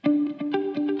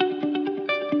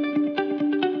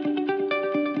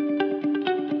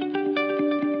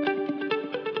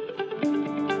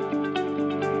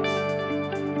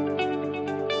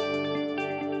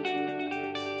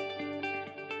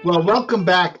Well, welcome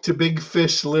back to Big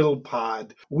Fish Little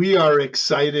Pod. We are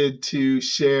excited to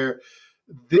share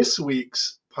this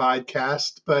week's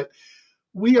podcast, but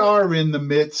we are in the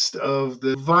midst of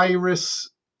the virus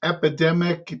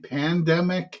epidemic,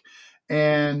 pandemic,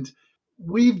 and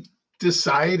we've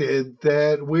decided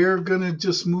that we're going to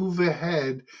just move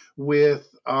ahead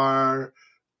with our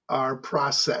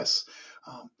process.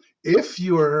 Um, if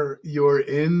you're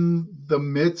in the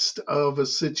midst of a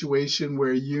situation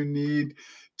where you need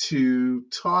to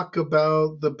talk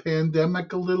about the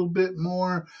pandemic a little bit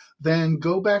more, then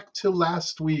go back to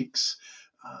last week's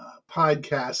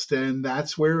podcast, and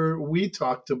that's where we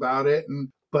talked about it.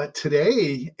 But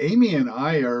today, Amy and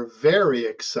I are very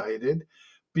excited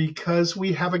because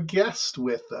we have a guest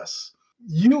with us.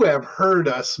 You have heard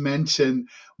us mention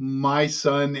my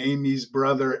son, Amy's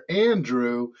brother,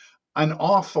 Andrew, an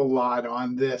awful lot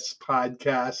on this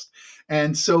podcast.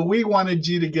 And so we wanted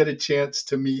you to get a chance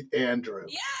to meet Andrew.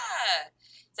 Yeah.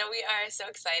 So we are so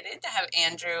excited to have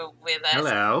Andrew with us.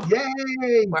 Hello.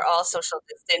 Yay! We're all social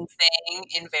distancing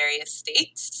in various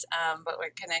states, but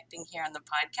we're connecting here on the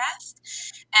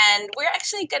podcast. And we're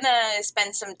actually going to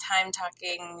spend some time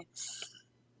talking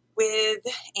with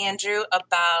Andrew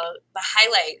about the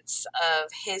highlights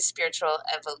of his spiritual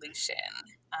evolution.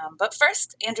 But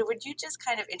first, Andrew, would you just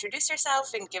kind of introduce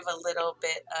yourself and give a little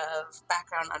bit of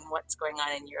background on what's going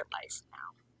on in your life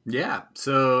now? Yeah.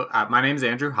 So my name is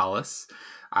Andrew Hollis.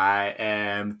 I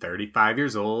am 35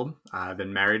 years old. I've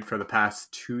been married for the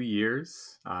past 2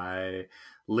 years. I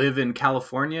live in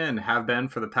California and have been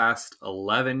for the past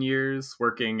 11 years,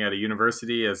 working at a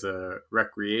university as a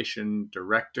recreation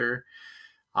director.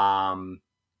 I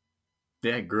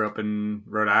grew up in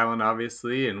Rhode Island,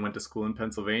 obviously, and went to school in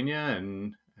Pennsylvania,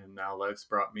 and now life's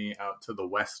brought me out to the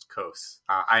West Coast.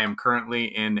 I am currently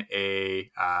in a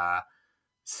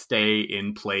stay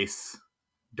in place,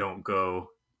 don't go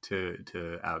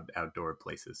to outdoor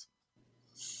places.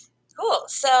 Cool.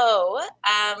 So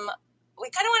we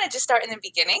kind of want to just start in the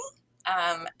beginning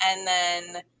and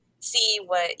then see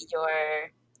what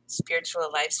your spiritual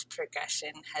life's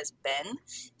progression has been.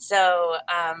 So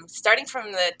starting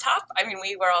from the top, I mean,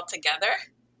 we were all together.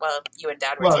 Well, you and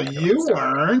Dad were together. Well, you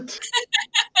weren't.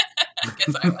 I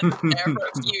guess I wasn't there for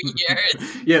a few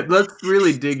years. Yeah, let's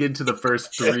really dig into the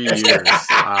first 3 years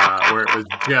where it was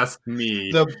just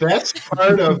me. The best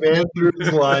part of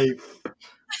Andrew's life.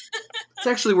 It's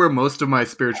actually where most of my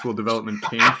spiritual development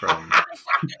came from.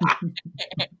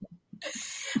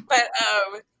 But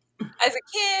as a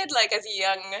kid, like as a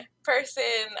young person,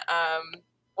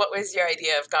 what was your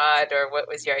idea of God, or what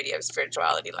was your idea of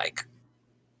spirituality like?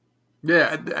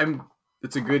 Yeah,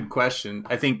 it's a good question.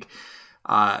 I think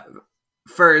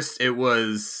first it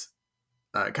was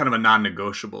kind of a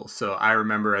non-negotiable. So I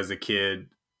remember as a kid,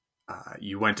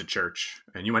 you went to church,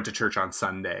 and you went to church on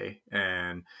Sunday,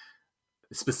 and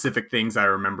specific things I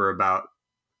remember about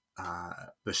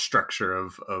the structure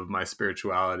of my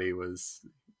spirituality was,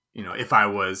 if I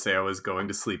was going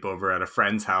to sleep over at a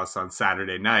friend's house on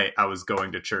Saturday night, I was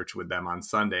going to church with them on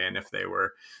Sunday. And if they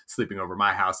were sleeping over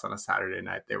my house on a Saturday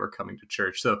night, they were coming to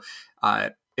church. So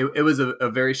it was a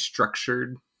very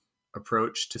structured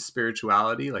approach to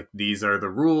spirituality. Like, these are the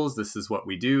rules. This is what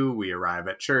we do. We arrive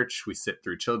at church. We sit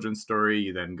through children's story.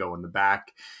 You then go in the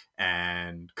back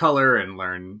and color and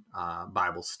learn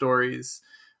Bible stories.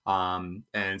 And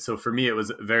so for me, it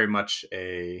was very much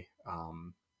a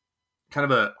kind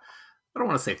of a, I don't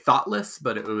want to say thoughtless,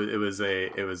 but it was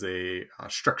a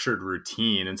structured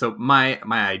routine. And so my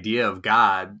idea of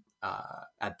God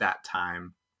at that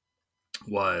time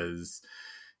was,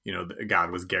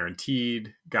 God was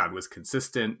guaranteed, God was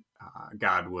consistent,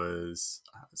 God was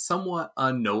somewhat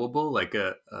unknowable, like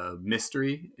a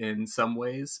mystery in some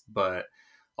ways, but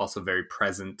also very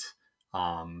present.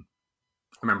 I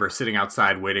remember sitting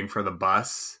outside waiting for the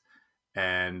bus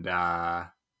and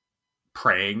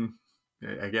praying,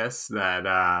 I guess, that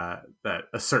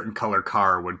a certain color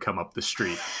car would come up the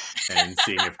street, and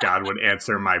seeing if God would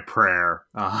answer my prayer.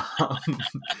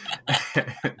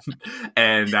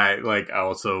 And I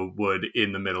also would,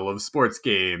 in the middle of sports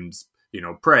games,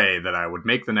 pray that I would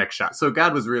make the next shot. So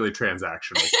God was really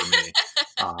transactional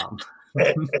for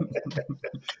me.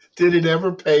 Did it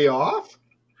ever pay off?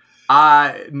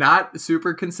 Not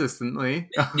super consistently.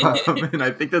 And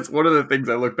I think that's one of the things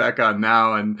I look back on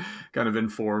now and kind of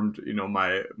informed,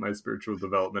 my spiritual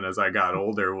development as I got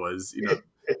older was,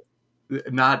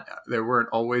 there weren't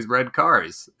always red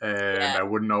cars, and I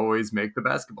wouldn't always make the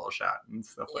basketball shot and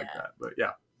stuff like that. But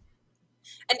yeah.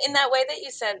 And in that way that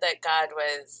you said that God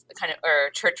was kind of, or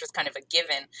church was kind of a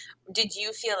given, did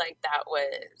you feel like that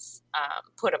was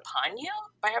put upon you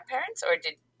by our parents, or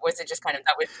was it just kind of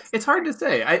that was? It's hard to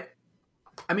say.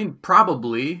 I mean,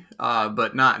 probably,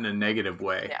 but not in a negative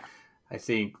way. Yeah. I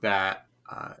think that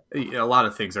a lot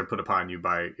of things are put upon you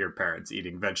by your parents,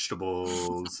 eating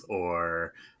vegetables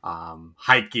or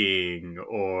hiking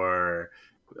or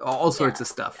all sorts of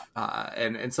stuff.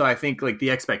 And so I think like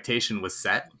the expectation was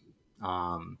set.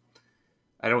 I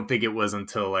don't think it was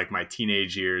until like my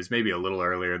teenage years, maybe a little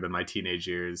earlier than my teenage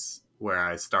years, where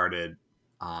I started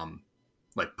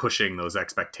like pushing those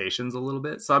expectations a little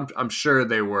bit. So I'm sure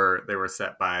they were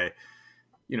set by,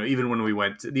 even when we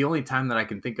went the only time that I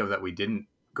can think of that we didn't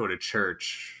go to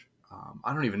church.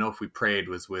 I don't even know if we prayed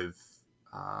was with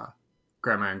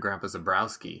Grandma and Grandpa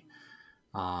Zabrowski.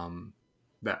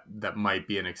 That might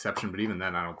be an exception, but even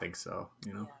then I don't think so,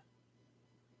 Yeah.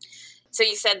 So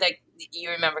you said that you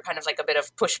remember kind of like a bit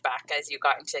of pushback as you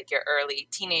got into like your early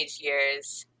teenage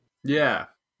years. Yeah.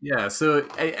 So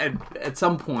at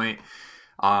some point,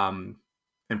 and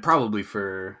probably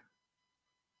for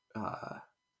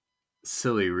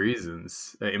silly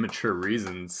reasons, immature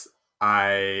reasons,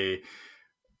 I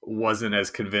wasn't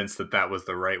as convinced that was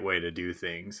the right way to do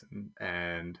things.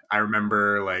 And I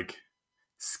remember like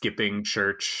skipping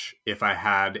church if I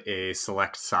had a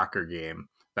select soccer game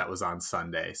that was on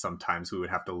Sunday. Sometimes we would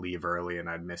have to leave early and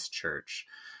I'd miss church.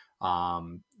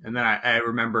 And then I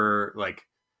remember like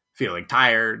feeling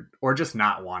tired or just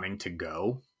not wanting to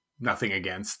go. Nothing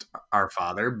against our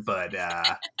father, but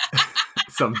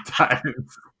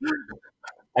sometimes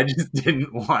I just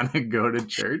didn't want to go to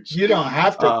church. You don't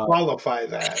have to qualify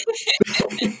that.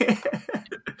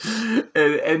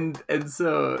 and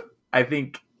so I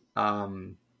think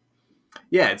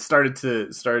it started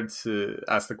to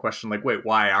ask the question like, wait,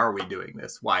 why are we doing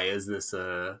this? Why is this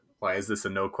a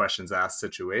no questions asked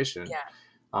situation? Yeah.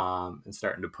 And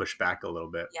starting to push back a little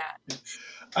bit. Yeah.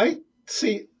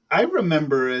 I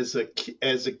remember as a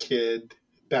kid,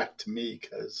 back to me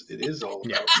because it is all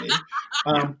about me.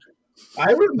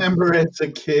 I remember as a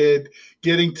kid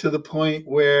getting to the point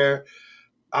where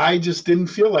I just didn't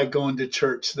feel like going to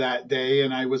church that day,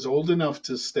 and I was old enough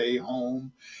to stay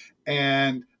home,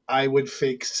 and I would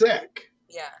fake sick.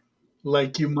 Yeah.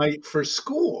 Like you might for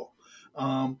school.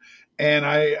 And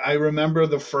I remember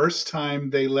the first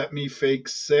time they let me fake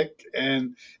sick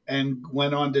and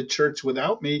went on to church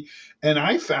without me. And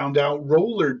I found out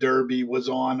roller derby was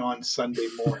on Sunday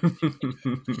morning.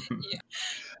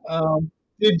 Yeah.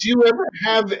 Did you ever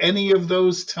have any of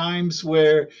those times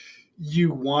where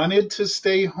you wanted to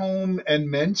stay home and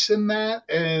mention that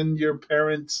and your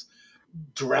parents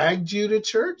dragged you to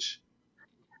church?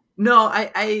 No,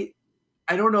 I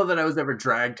don't know that I was ever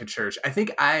dragged to church. I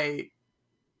think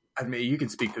I mean, you can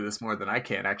speak to this more than I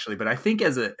can actually, but I think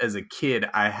as a kid,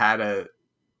 I had a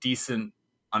decent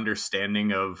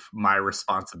understanding of my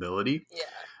responsibility.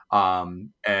 Yeah.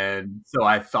 And so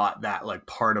I thought that like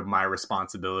part of my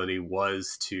responsibility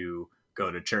was to go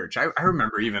to church. I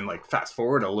remember even like fast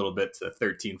forward a little bit to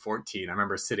 13, 14. I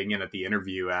remember sitting in at the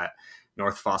interview at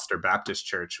North Foster Baptist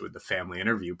Church with the family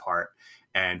interview part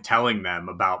and telling them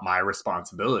about my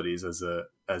responsibilities as a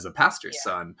pastor's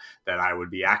son, that I would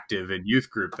be active in youth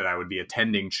group, that I would be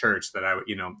attending church, that I would,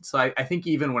 so I think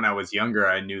even when I was younger,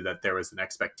 I knew that there was an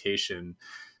expectation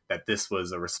that this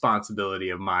was a responsibility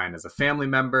of mine as a family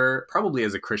member, probably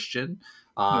as a Christian,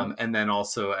 and then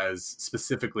also as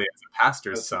specifically as a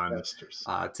pastor's son,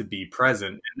 to be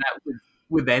present. And that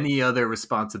with any other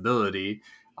responsibility,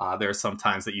 there are some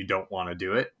times that you don't want to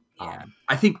do it. Yeah.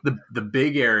 I think the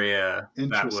big area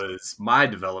that was my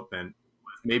development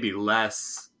was maybe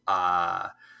less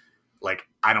like,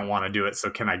 I don't want to do it, so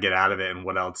can I get out of it, and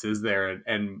what else is there?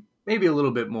 And maybe a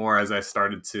little bit more as I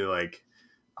started to like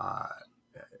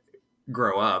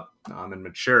grow up and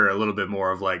mature, a little bit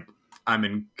more of like, I'm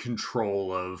in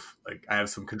control of, like, I have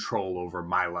some control over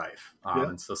my life.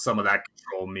 And so some of that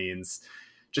control means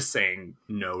just saying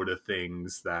no to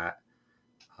things that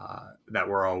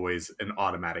were always an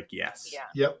automatic yes. Yeah.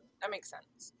 Yep. That makes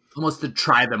sense. Almost to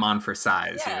try them on for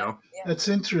size, Yeah. That's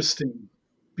interesting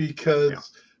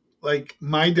because like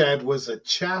my dad was a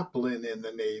chaplain in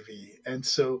the Navy. And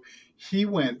so he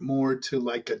went more to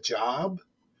like a job,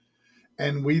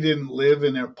 and we didn't live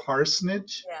in a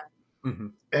parsonage. Yeah. Mm-hmm.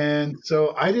 And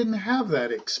so I didn't have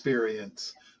that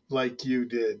experience like you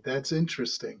did. That's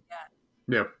interesting.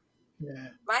 Yeah. Yeah.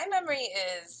 My memory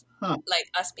is like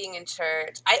us being in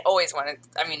church. My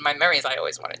memory is I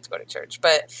always wanted to go to church,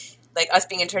 but like us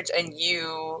being in church and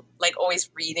you like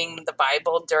always reading the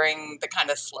Bible during the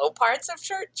kind of slow parts of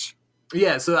church.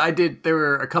 Yeah, so I did. There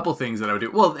were a couple things that I would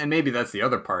do. Well, and maybe that's the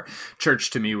other part. Church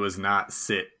to me was not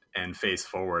sit and face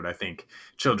forward. I think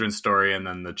children's story and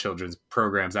then the children's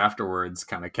programs afterwards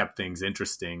kind of kept things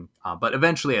interesting. But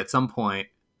eventually, at some point,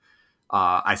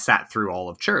 I sat through all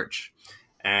of church,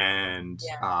 and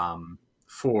Yeah.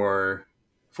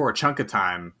 For a chunk of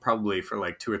time, probably for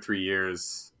like 2 or 3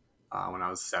 years, when I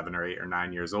was 7 or 8 or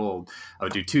 9 years old, I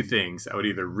would do two things. I would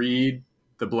either read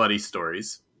the bloody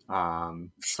stories.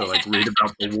 So like read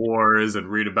about the wars and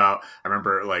read about, I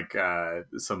remember like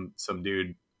some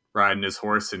dude riding his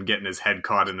horse and getting his head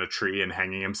caught in a tree and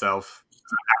hanging himself.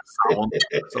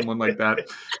 Someone like that.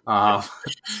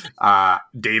 Uh,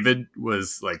 David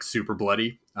was like super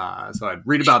bloody. So I'd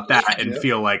read about that and Yep.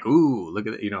 feel like, ooh, look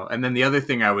at it, And then the other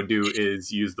thing I would do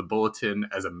is use the bulletin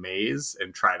as a maze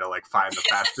and try to like find the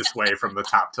fastest way from the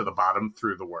top to the bottom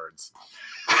through the words.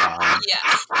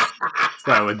 Yeah.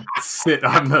 So I would sit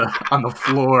on the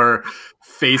floor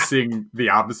facing the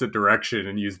opposite direction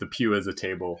and use the pew as a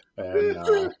table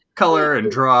and color and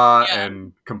draw Yeah.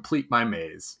 and complete my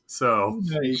maze. So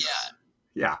Nice.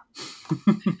 yeah.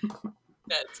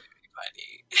 That's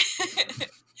really funny.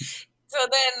 So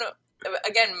then,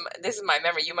 again, this is my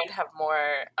memory. You might have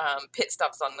more pit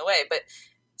stops on the way, but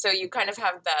so you kind of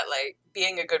have that like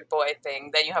being a good boy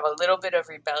thing. Then you have a little bit of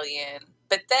rebellion,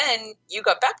 but then you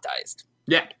got baptized.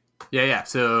 Yeah.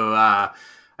 So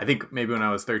I think maybe when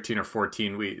I was 13 or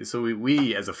 14,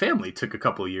 we as a family took a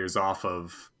couple of years off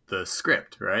of the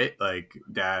script, right? Like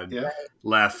Dad Yeah.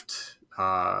 left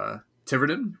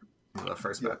Tiverton, the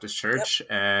First Baptist Church,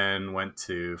 and went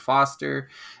to Foster.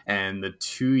 And the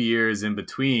 2 years in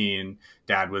between,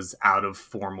 Dad was out of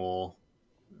formal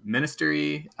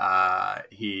ministry.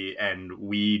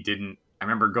 We didn't. I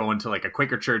remember going to like a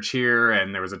Quaker church here,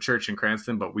 and there was a church in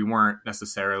Cranston, but we weren't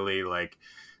necessarily like.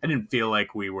 I didn't feel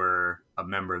like we were a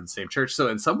member of the same church. So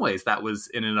in some ways, that was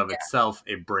in and of itself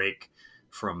a break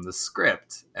from the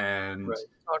script. And Right.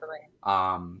 Totally.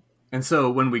 And so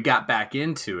when we got back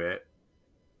into it,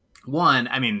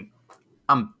 I mean,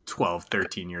 I'm 12,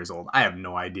 13 years old. I have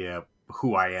no idea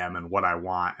who I am and what I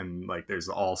want. And like, there's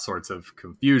all sorts of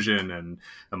confusion and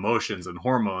emotions and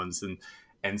hormones.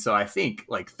 And so I think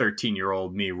like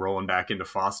 13-year-old me rolling back into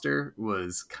Foster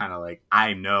was kind of like,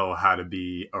 I know how to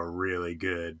be a really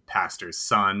good pastor's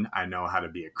son. I know how to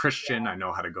be a Christian. I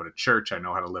know how to go to church. I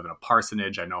know how to live in a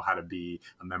parsonage. I know how to be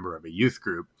a member of a youth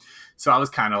group. So I was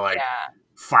kind of like,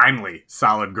 finally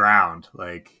solid ground.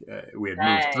 Like we had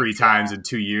moved 3 times in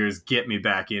 2 years, get me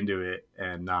back into it.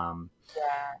 And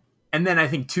then I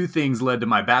think 2 things led to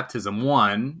my baptism.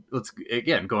 One,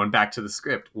 going back to the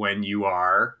script, when you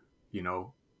are,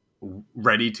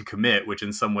 ready to commit, which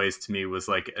in some ways to me was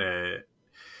like an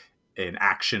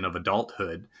action of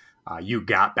adulthood. You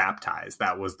got baptized.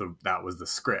 That was the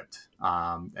script.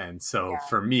 And so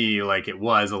for me, like it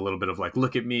was a little bit of like,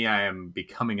 look at me, I am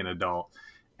becoming an adult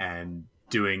and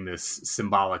doing this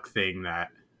symbolic thing that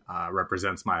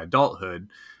represents my adulthood.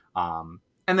 And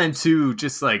then 2,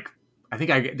 just like, I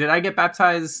think did I get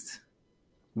baptized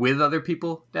with other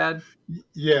people, Dad?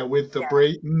 Yeah, with the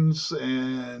Braytons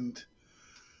and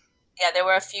there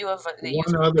were a few of the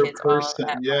one other person.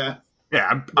 Yeah,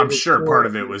 I'm sure part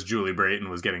of it was Julie Brayton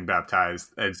was getting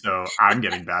baptized, and so I'm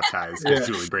getting baptized because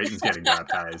Julie Brayton's getting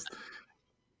baptized.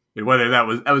 Whether that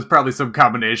was probably some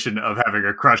combination of having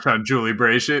a crush on Julie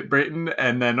Brayton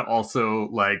and then also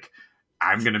like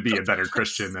I'm going to be a better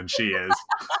Christian than she is.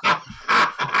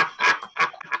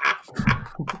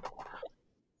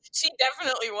 She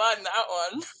definitely won that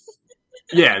one.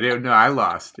 Yeah, no, I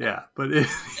lost. Yeah, but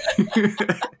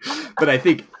but I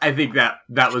think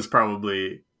that was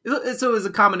probably so. It was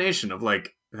a combination of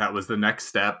like that was the next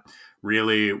step.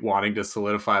 Really wanting to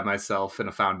solidify myself in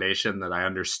a foundation that I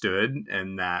understood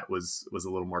and that was a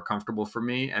little more comfortable for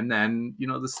me. And then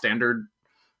the standard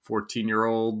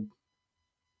 14-year-old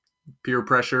peer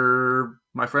pressure.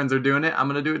 My friends are doing it. I'm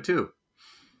going to do it too.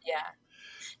 Yeah.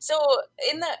 So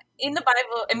in the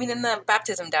Bible, I mean, in the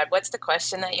baptism, Dad, what's the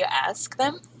question that you ask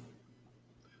them?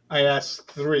 I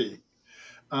asked 3.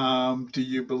 Do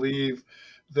you believe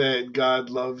that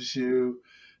God loves you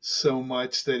so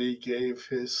much that he gave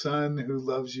his son, who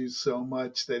loves you so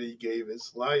much that he gave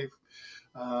his life,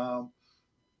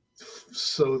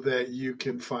 so that you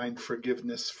can find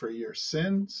forgiveness for your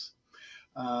sins?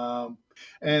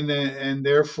 And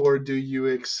therefore, do you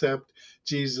accept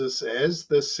Jesus as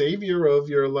the Savior of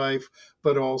your life,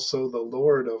 but also the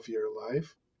Lord of your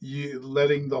life? You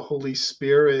letting the Holy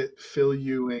Spirit fill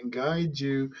you and guide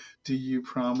you. Do you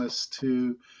promise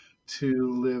to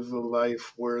live a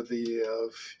life worthy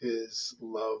of His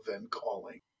love and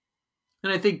calling?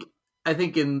 And I think I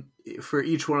think for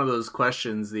each one of those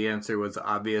questions, the answer was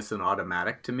obvious and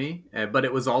automatic to me, but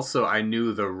it was also, I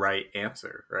knew the right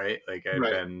answer, right? Like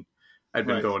Right. I'd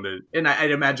been going to, and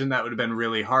I'd imagine that would have been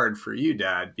really hard for you,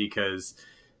 Dad, because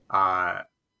I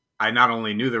not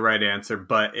only knew the right answer,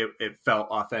 but it felt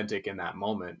authentic in that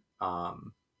moment.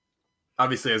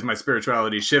 Obviously, as my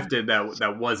spirituality shifted,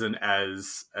 that wasn't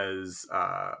as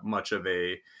much of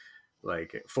a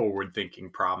like forward thinking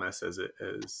promise as it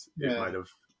might have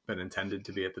been intended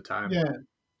to be at the time. Yeah,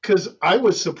 because I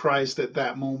was surprised at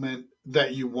that moment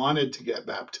that you wanted to get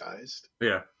baptized.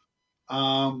 Yeah.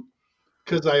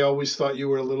 Because I always thought you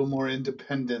were a little more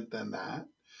independent than that.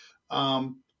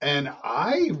 And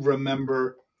I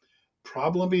remember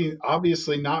probably,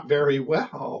 obviously not very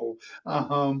well,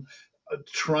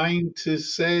 trying to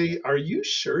say, "Are you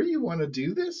sure you want to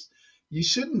do this? You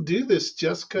shouldn't do this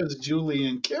just because Julie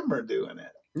and Kim are doing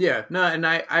it." Yeah, no, and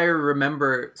I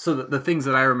remember, so the things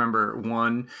that I remember,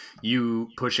 one, you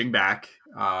pushing back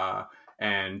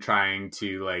and trying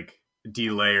to like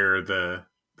delayer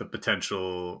the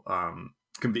potential,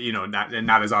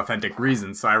 not as authentic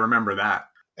reasons. So I remember that.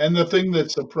 And the thing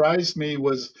that surprised me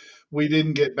was we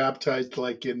didn't get baptized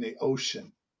like in the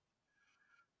ocean.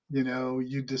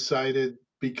 You decided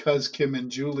because Kim and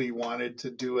Julie wanted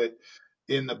to do it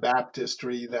in the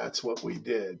baptistry, that's what we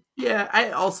did. Yeah,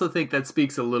 I also think that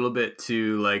speaks a little bit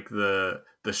to like the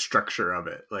structure of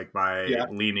it, like by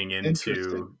leaning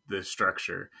into the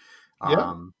structure.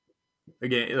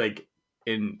 Again, like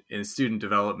in student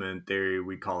development theory,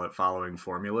 we call it following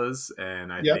formulas,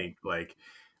 and I think like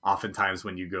oftentimes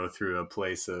when you go through a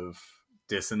place of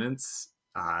dissonance,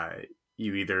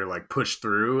 you either like push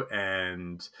through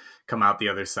and come out the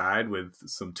other side with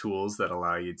some tools that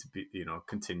allow you to be,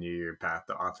 continue your path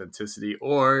to authenticity,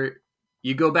 or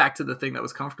you go back to the thing that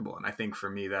was comfortable. And I think for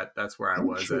me, that's where I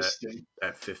was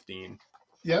at 15.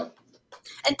 Yep.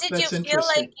 And did you feel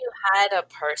like you had a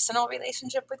personal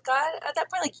relationship with God at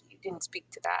that point? Like you didn't speak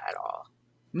to that at all?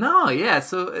 No, yeah.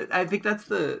 So I think that's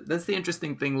the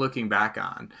interesting thing looking back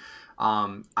on.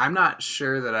 I'm not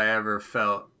sure that I ever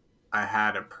felt I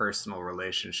had a personal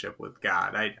relationship with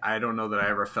God. I don't know that I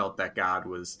ever felt that God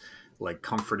was like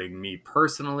comforting me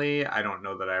personally. I don't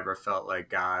know that I ever felt like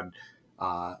God,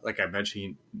 like I mentioned,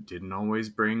 he didn't always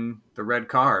bring the red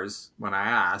cars when I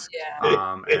asked.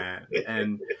 Yeah.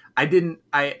 And I don't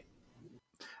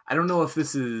know if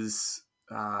this is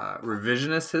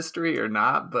revisionist history or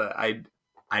not, but I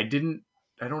don't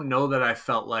know that I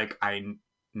felt like I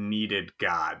needed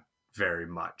God very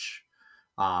much.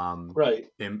 Right.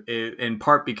 In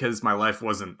part because my life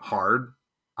wasn't hard.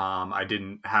 I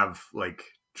didn't have like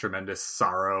tremendous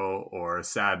sorrow or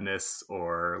sadness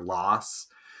or loss.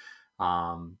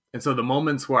 And so the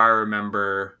moments where I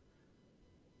remember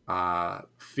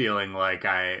feeling like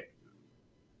I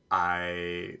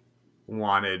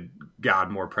wanted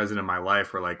God more present in my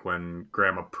life were like when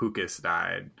Grandma Pukas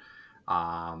died.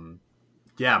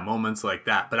 Moments like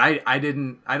that. But I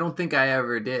don't think I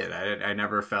ever did. I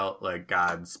never felt like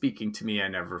God speaking to me. I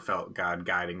never felt God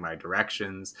guiding my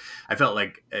directions. I felt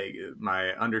like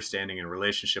my understanding and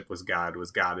relationship with God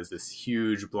is this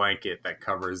huge blanket that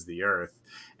covers the earth.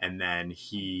 And then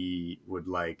he would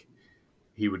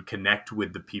connect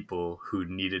with the people who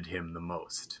needed him the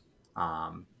most.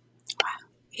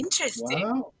 Interesting.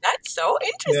 Wow. That's so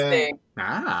interesting.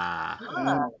 Yeah.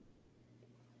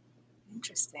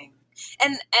 Interesting.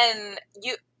 And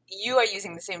you are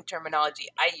using the same terminology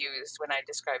I used when I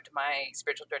described my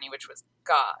spiritual journey, which was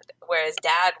God, whereas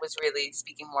Dad was really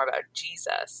speaking more about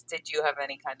Jesus. Did you have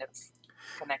any kind of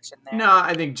connection there? No,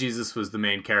 I think Jesus was the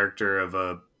main character of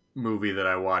a movie that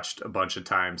I watched a bunch of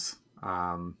times.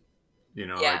 Like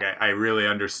I really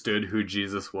understood who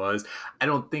Jesus was. I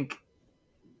don't think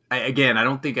I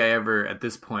ever at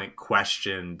this point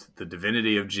questioned the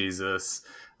divinity of Jesus.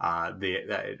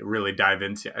 Really dive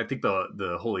into. I think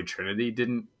the Holy Trinity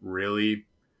didn't really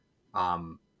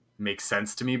make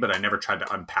sense to me, but I never tried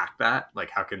to unpack that.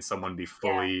 Like, how can someone be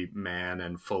fully man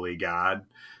and fully God?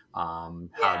 How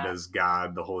does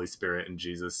God, the Holy Spirit, and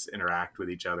Jesus interact with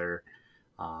each other?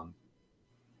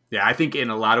 I think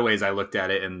in a lot of ways I looked at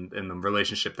it in the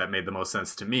relationship that made the most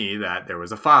sense to me, that there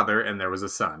was a father and there was a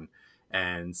son.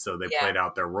 And so they played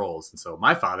out their roles. And so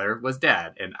my father was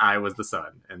Dad and I was the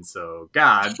son. And so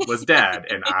God was Dad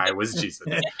and I was Jesus.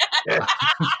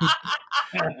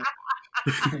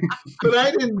 But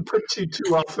I didn't put you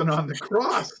too often on the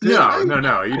cross.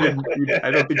 No. You didn't.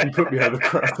 I don't think you put me on the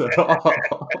cross at all.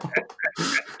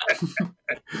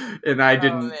 And I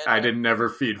didn't. I didn't never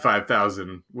feed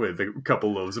 5,000 with a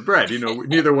couple loaves of bread.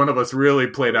 Neither one of us really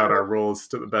played out our roles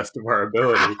to the best of our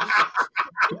ability.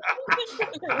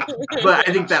 But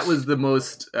I think that was the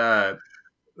most That's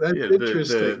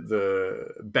interesting. the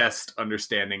best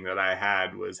understanding that I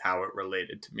had was how it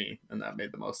related to me, and that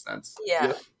made the most sense. Yeah.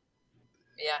 Yep.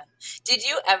 Yeah. Did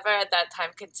you ever at that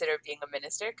time consider being a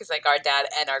minister? Because like our dad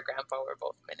and our grandpa were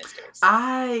both ministers.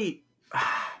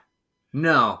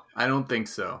 No, I don't think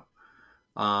so.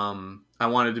 I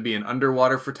wanted to be an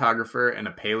underwater photographer and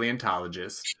a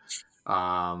paleontologist.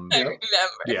 I remember.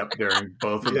 Yep, during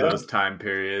both of Yeah. those time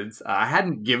periods. I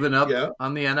hadn't given up Yeah.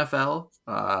 on the NFL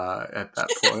at that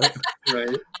point.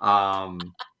 Right.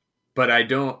 But I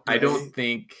don't Right.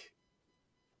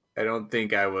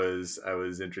 think I was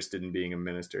interested in being a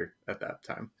minister at that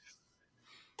time.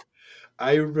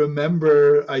 I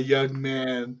remember a young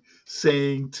man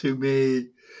saying to me,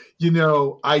 you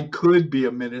know, I could be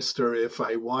a minister if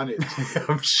I wanted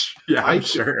to. I'm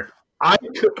sure. I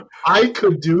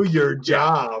could do your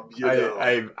job, you know.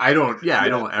 I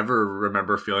don't ever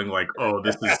remember feeling like, oh,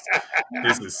 this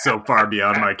is so far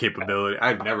beyond my capability.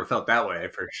 I've never felt that way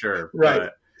for sure. Right.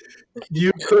 But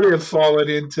you could have fallen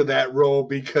into that role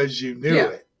because you knew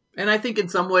it. And I think in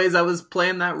some ways I was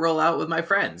playing that role out with my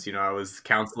friends. You know, I was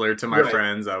counselor to my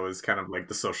friends. I was kind of like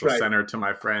the social center to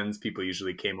my friends. People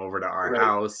usually came over to our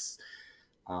house.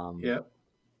 Yeah.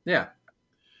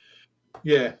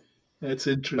 Yeah. That's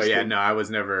interesting. But yeah, no, I was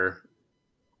never,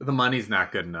 the money's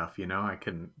not good enough, you know, I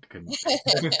couldn't.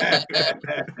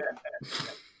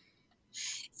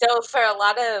 So for a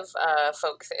lot of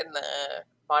folks in the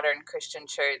modern Christian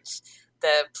church,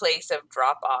 the place of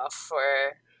drop off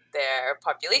for their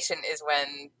population is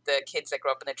when the kids that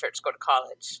grow up in the church go to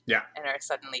college and are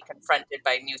suddenly confronted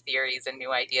by new theories and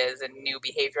new ideas and new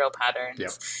behavioral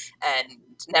patterns and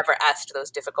never asked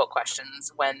those difficult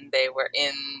questions when they were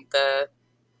in the,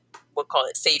 we'll call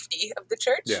it safety of the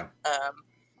church.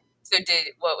 So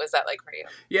what was that like for you?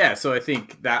 Yeah, so I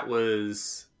think that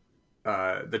was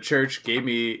the church gave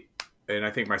me, and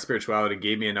I think my spirituality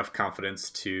gave me enough confidence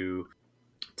to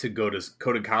go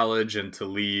to college and to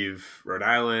leave Rhode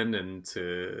Island and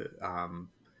to kind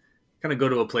of go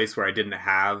to a place where I didn't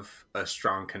have a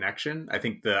strong connection. I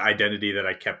think the identity that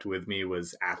I kept with me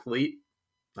was athlete.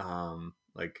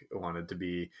 Like I wanted to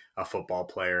be a football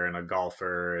player and a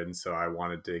golfer. And so I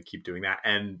wanted to keep doing that.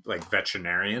 And like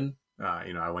veterinarian,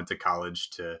 you know, I went to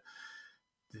college to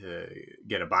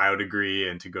get a bio degree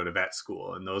and to go to vet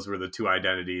school. And those were the two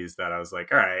identities that I was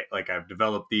like, all right, like I've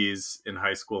developed these in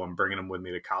high school. I'm bringing them with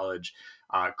me to college.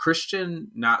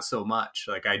 Christian, not so much.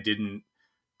 Like I didn't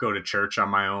go to church on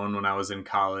my own when I was in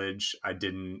college. I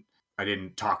didn't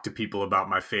talk to people about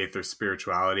my faith or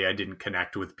spirituality. I didn't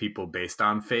connect with people based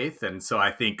on faith. And so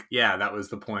I think, that was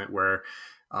the point where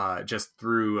just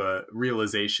through a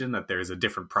realization that there's a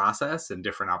different process and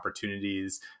different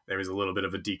opportunities, there was a little bit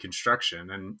of a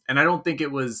deconstruction. And I don't think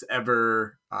it was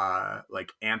ever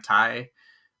like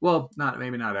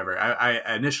maybe not ever.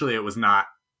 I initially, it was not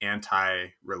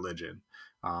anti-religion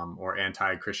or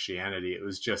anti-Christianity. It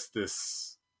was just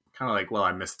this kind of like, well,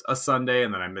 I missed a Sunday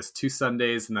and then I missed 2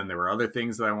 Sundays. And then there were other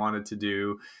things that I wanted to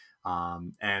do.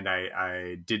 And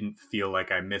I didn't feel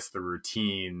like I missed the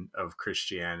routine of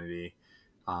Christianity.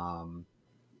 And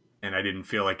I didn't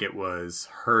feel like it was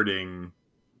hurting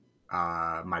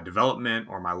my development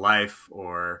or my life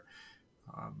or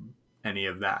any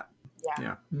of that.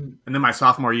 Yeah. And then my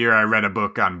sophomore year, I read a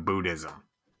book on Buddhism.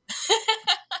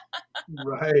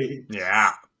 Right.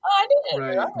 Yeah. Oh, I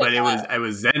didn't. Right. But it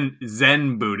was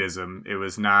Zen Buddhism. It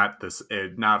was not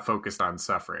not focused on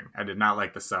suffering. I did not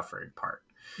like the suffering part.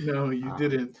 No, you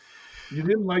didn't. You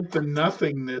didn't like the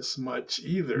nothingness much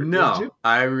either. No, did you?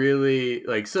 I really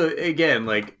like. So again,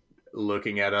 like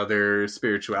looking at other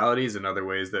spiritualities and other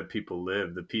ways that people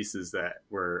live, the pieces that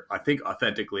were, I think,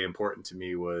 authentically important to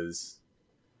me was,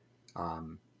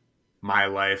 my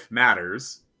life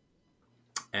matters,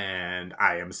 and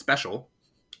I am special,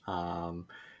 and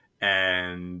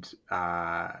then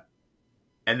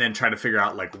try to figure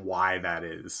out like why that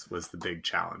was the big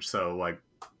challenge. So like,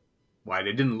 why I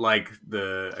didn't like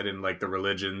the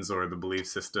religions or the belief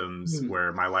systems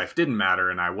where my life didn't matter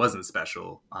and I wasn't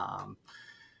special.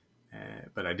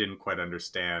 But I didn't quite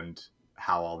understand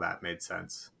how all that made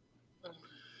sense.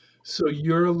 So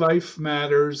your life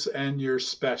matters and you're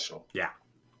special. Yeah.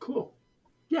 Cool.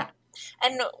 Yeah.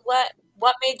 And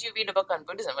what made you read a book on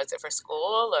Buddhism? Was it for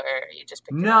school or you just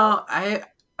picked it up? No,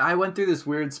 I went through this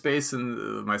weird space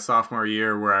in my sophomore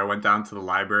year where I went down to the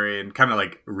library and kind of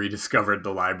like rediscovered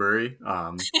the library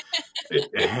and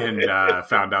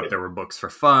found out there were books for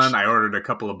fun. I ordered a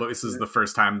couple of books. This is the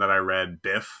first time that I read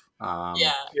Biff.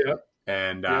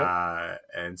 And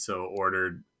so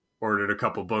ordered ordered a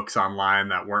couple books online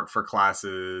that weren't for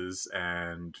classes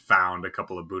and found a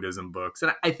couple of Buddhism books.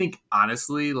 And I think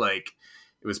honestly, like,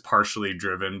 it was partially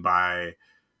driven by,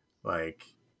 like,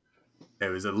 it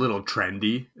was a little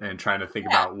trendy and trying to think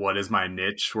about what is my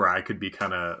niche where I could be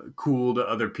kind of cool to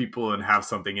other people and have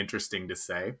something interesting to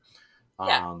say.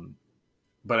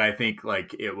 But I think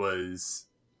like it was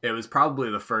probably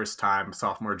the first time,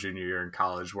 sophomore, junior year in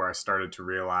college, where I started to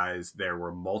realize there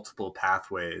were multiple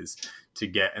pathways to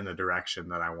get in the direction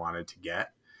that I wanted to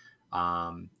get.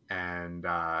 And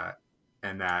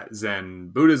that Zen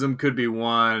Buddhism could be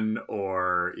one,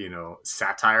 or, you know,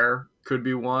 satire could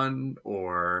be one,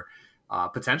 or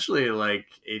potentially like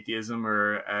atheism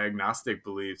or agnostic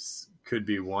beliefs could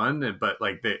be one. But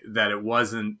like that it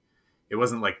wasn't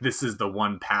like this is the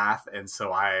one path, and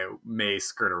so I may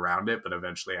skirt around it, but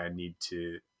eventually I need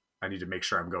to make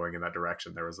sure I'm going in that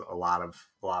direction. There was a lot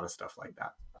of stuff like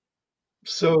that.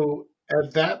 So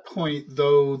at that point,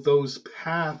 though, those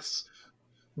paths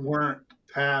weren't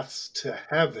paths to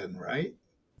heaven, right?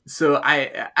 So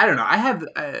I don't know. I have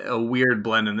a weird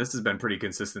blend, and this has been pretty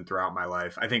consistent throughout my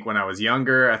life. I think when I was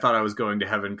younger, I thought I was going to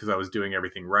heaven because I was doing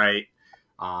everything right.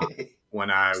 When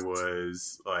I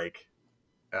was like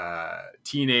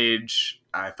teenage,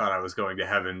 I thought I was going to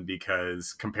heaven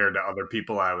because compared to other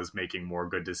people, I was making more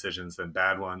good decisions than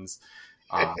bad ones.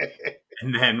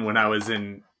 And then when I was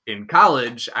in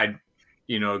college, I,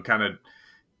 you know, kind of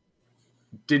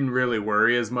didn't really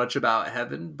worry as much about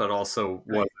heaven, but also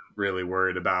wasn't really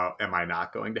worried about, am I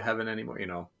not going to heaven anymore? You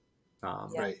know,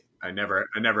 Right. I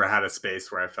never had a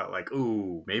space where I felt like,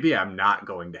 ooh, maybe I'm not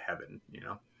going to heaven, you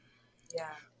know?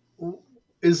 Yeah.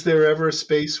 Is there ever a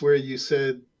space where you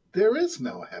said there is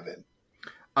no heaven?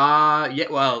 Yeah.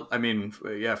 Well, I mean,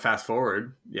 yeah. Fast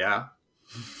forward. Yeah.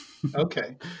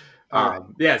 Okay. All right.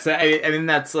 Yeah. So I mean,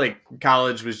 that's like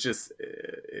college was just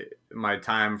my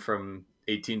time from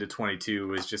 18 to 22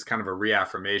 was just kind of a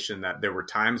reaffirmation that there were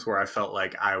times where I felt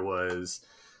like I was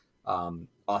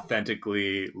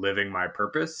authentically living my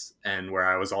purpose, and where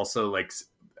I was also like,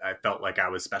 I felt like I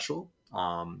was special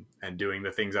and doing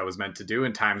the things I was meant to do,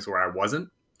 and times where I wasn't.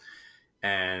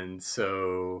 And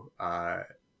so I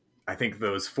think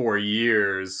those 4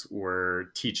 years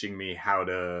were teaching me how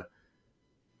to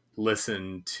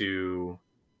listen to,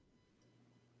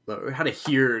 how to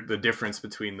hear the difference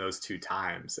between those two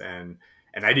times. And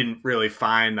I didn't really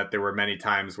find that there were many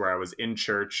times where I was in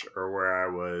church or where I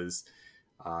was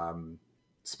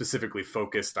specifically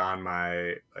focused on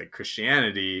my like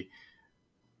Christianity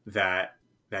that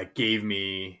gave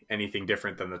me anything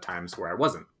different than the times where I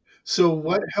wasn't. So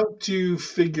what helped you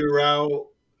figure out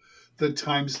the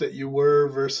times that you were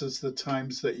versus the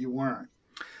times that you weren't?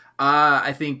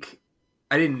 I think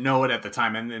I didn't know it at the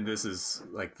time, and this is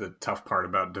like the tough part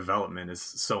about development is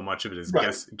so much of it is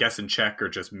guess and check or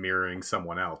just mirroring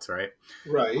someone else, right?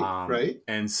 Right.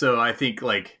 And so I think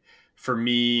like for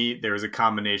me, there was a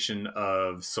combination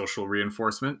of social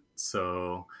reinforcement.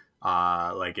 So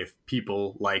like if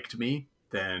people liked me,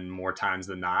 then more times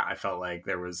than not, I felt like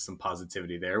there was some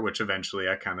positivity there, which eventually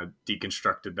I kind of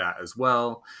deconstructed that as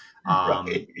well.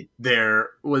 There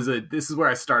was this is where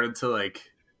I started to like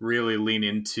really lean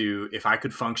into, if I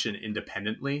could function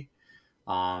independently,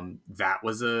 that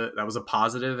was a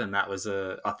positive, and that was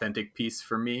a authentic piece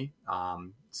for me.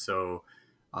 So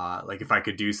like if I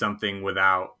could do something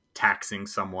without taxing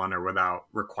someone or without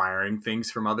requiring things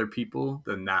from other people,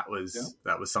 then that was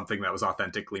something that was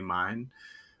authentically mine.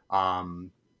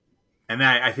 And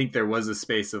I think there was a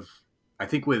space of, I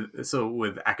think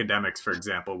with academics, for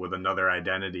example, with another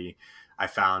identity, I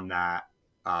found that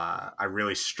I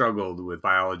really struggled with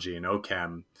biology and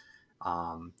OChem.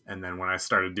 And then when I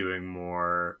started doing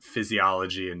more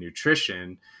physiology and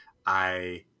nutrition,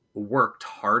 I worked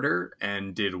harder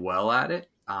and did well at it.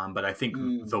 But I think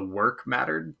the work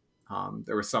mattered.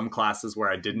 There were some classes where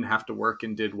I didn't have to work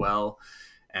and did well,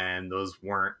 and those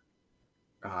weren't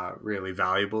really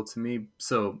valuable to me.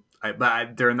 So,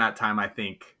 during that time, I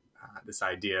think this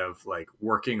idea of like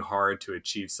working hard to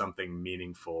achieve something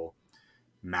meaningful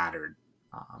mattered.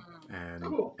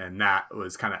 And that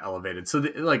was kind of elevated. So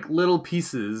like little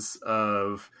pieces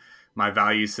of my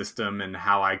value system and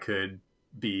how I could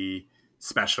be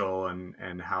special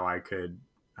and how I could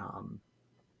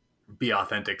be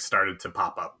authentic started to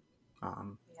pop up.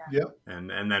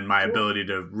 And then my ability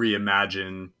to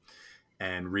reimagine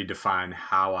and redefine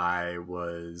how I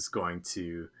was going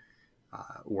to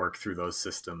work through those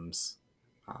systems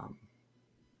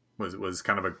was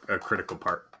kind of a critical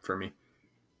part for me.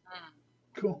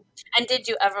 Cool. And did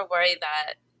you ever worry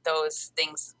that those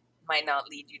things might not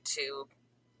lead you to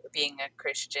being a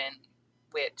Christian,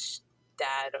 which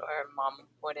dad or mom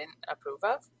wouldn't approve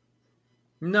of?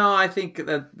 No, I think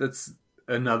that's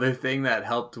another thing that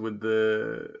helped with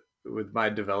my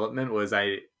development was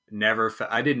I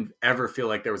didn't ever feel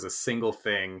like there was a single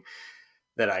thing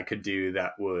that I could do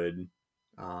that would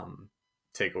um,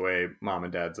 take away mom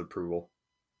and dad's approval.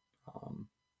 Um,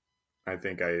 I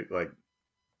think I like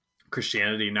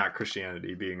Christianity, not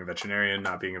Christianity, being a veterinarian,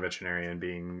 not being a veterinarian,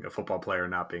 being a football player,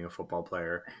 not being a football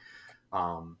player.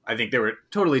 I think there were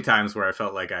totally times where I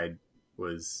felt like I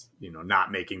was,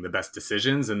 not making the best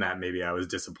decisions and that maybe I was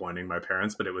disappointing my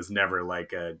parents, but it was never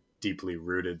like a deeply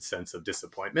rooted sense of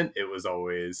disappointment. It was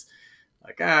always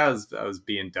like, I was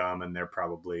being dumb and they're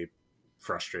probably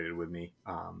frustrated with me.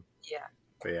 Yeah.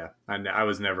 But yeah, I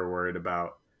was never worried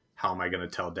about how am I going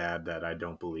to tell dad that I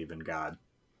don't believe in God.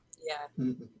 Yeah.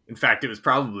 In fact, it was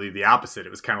probably the opposite. It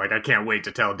was kind of like, I can't wait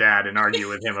to tell dad and argue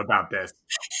with him about this.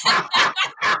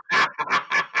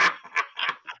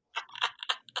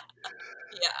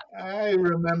 Yeah. I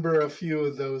remember a few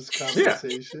of those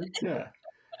conversations. Yeah.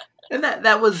 And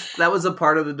that was a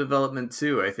part of the development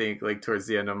too. I think like towards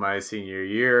the end of my senior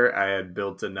year, I had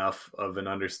built enough of an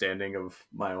understanding of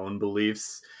my own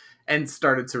beliefs and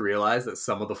started to realize that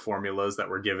some of the formulas that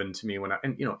were given to me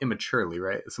immaturely,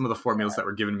 right? Some of the formulas that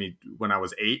were given to me when I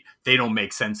was 8, they don't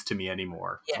make sense to me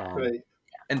anymore. Yeah. Right.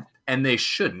 And they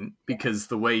shouldn't, because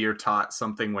the way you're taught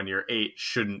something when you're 8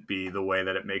 shouldn't be the way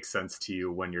that it makes sense to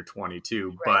you when you're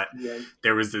 22. Right. But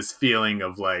there was this feeling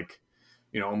of like,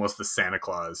 almost the Santa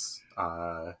Claus,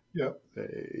 like,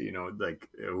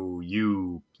 oh,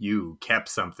 you kept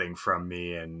something from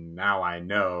me and now I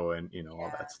know, and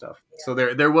all that stuff. Yeah. So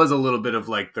there was a little bit of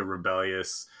like the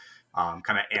rebellious, kind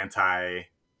of anti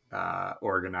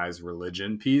organized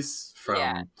religion piece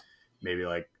from maybe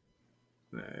like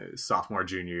sophomore,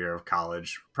 junior year of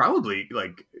college, probably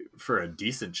like for a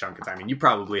decent chunk of time. I mean, you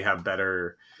probably have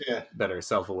better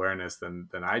self-awareness than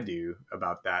I do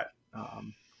about that.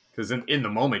 Because in the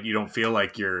moment, you don't feel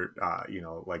like you're,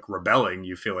 like rebelling.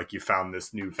 You feel like you found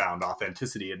this newfound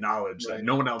authenticity and knowledge that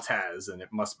no one else has. And it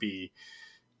must be,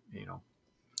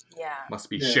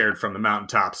 shared from the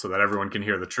mountaintop so that everyone can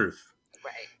hear the truth.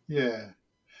 Right. Yeah.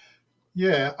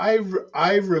 Yeah.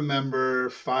 I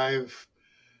remember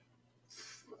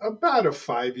about a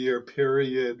 5-year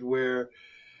period where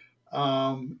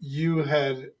you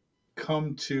had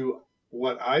come to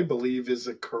what I believe is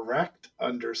a correct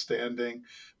understanding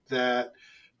that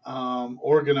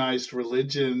organized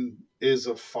religion is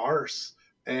a farce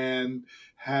and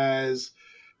has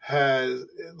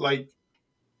like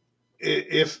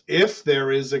if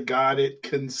there is a God, it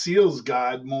conceals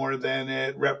God more than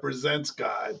it represents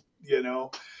God,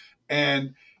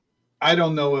 and I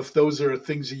don't know if those are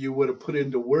things that you would have put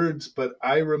into words, but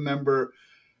I remember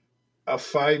a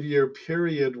 5-year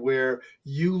period where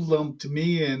you lumped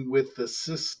me in with the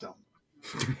system.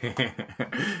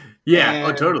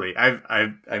 Totally.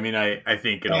 I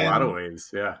think in a lot of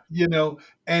ways,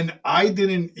 and I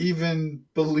didn't even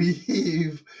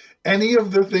believe any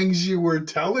of the things you were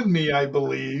telling me I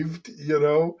believed,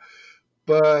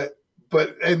 but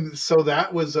and so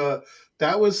that was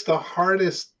the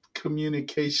hardest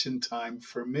communication time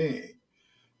for me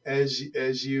as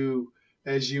you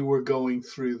were going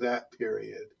through that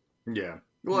period. Yeah.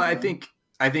 Well, I think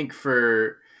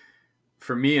for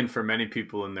me and for many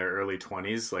people in their early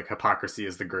 20s, like hypocrisy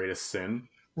is the greatest sin.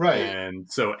 Right. And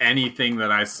so anything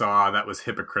that I saw that was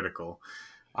hypocritical,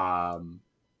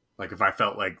 like if I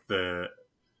felt like the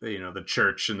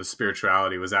church and the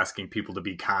spirituality was asking people to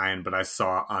be kind, but I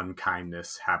saw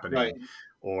unkindness happening. Right.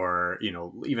 Or,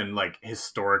 even like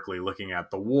historically looking at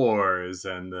the wars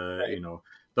and the,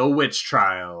 the witch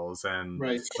trials and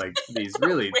like these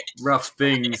really rough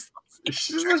things.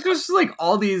 Just like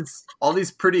all these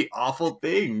pretty awful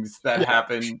things that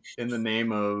happen in the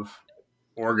name of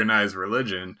organized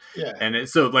religion. Yeah. And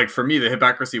so like for me, the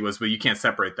hypocrisy was, well, you can't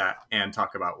separate that and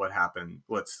talk about what happened,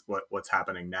 what's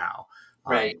happening now.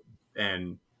 Right.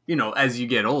 And, as you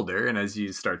get older and as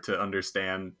you start to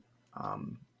understand,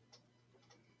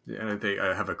 and I think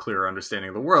I have a clearer understanding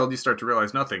of the world, you start to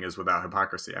realize nothing is without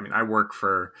hypocrisy. I mean, I work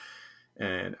for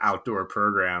an outdoor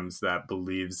programs that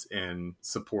believes in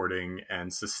supporting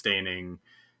and sustaining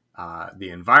the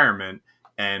environment,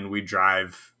 and we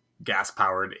drive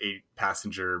gas-powered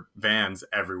 8-passenger vans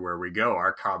everywhere we go.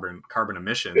 Our carbon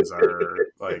emissions are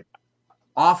like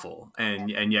awful,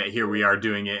 and yet here we are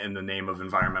doing it in the name of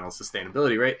environmental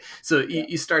sustainability, right? So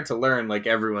you start to learn like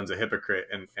everyone's a hypocrite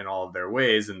in all of their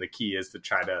ways, and the key is to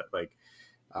try to like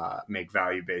make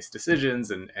value-based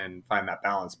decisions and find that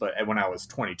balance. But when I was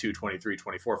 22, 23,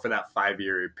 24, for that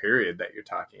 5-year period that you're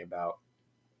talking about,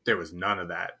 there was none of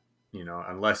that,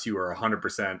 unless you were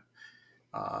 100%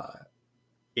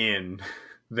 in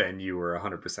then you were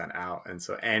 100% out. And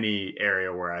so any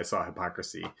area where I saw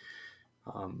hypocrisy,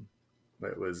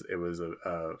 it was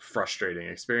a frustrating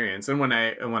experience. And when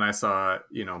I saw,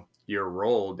 your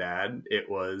role, Dad, it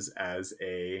was as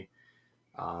a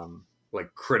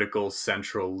like critical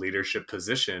central leadership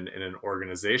position in an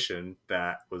organization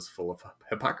that was full of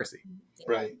hypocrisy.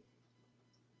 Right.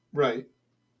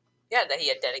 Yeah, that he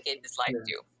had dedicated his life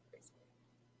to.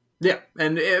 Yeah,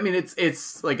 and I mean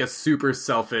it's like a super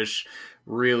selfish,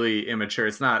 really immature.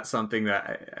 It's not something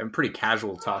that I'm pretty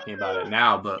casual talking about it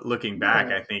now, but looking back,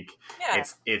 I think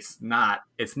it's not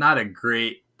a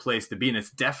great place to be, and it's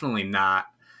definitely not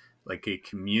like a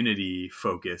community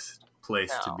focused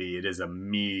place to be. It is a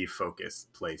me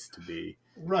focused place to be.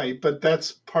 Right, but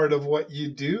that's part of what you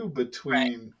do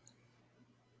between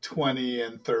 20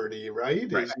 and 30,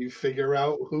 right? Is you figure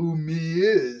out who me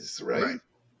is, right?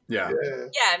 Yeah.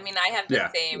 I mean, I have the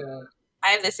same. Yeah. I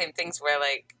have the same things where,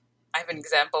 like, I have an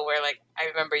example where, like, I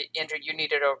remember, Andrew, you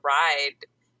needed a ride.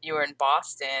 You were in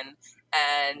Boston,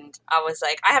 and I was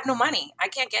like, I have no money. I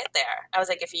can't get there. I was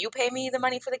like, if you pay me the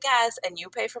money for the gas and you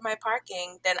pay for my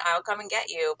parking, then I'll come and get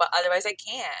you. But otherwise, I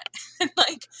can't.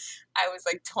 Like, I was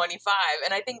like 25,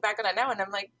 and I think back on it now, and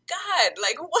I'm like, God,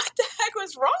 like, what the heck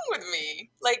was wrong with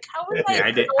me? Like, how was I?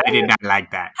 I did not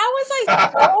like that. How was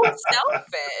I so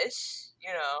selfish?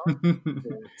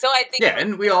 So I think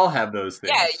and we all have those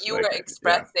things. Yeah, you were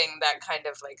expressing that kind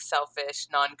of like selfish,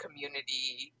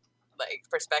 non-community like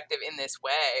perspective in this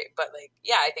way, but like,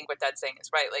 I think what Dad's saying is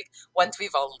right. Like, once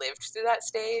we've all lived through that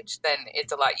stage, then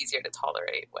it's a lot easier to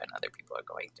tolerate when other people are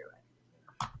going through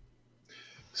it.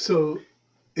 So,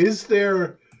 is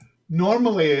there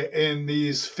normally in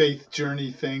these faith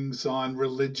journey things on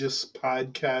religious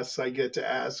podcasts, I get to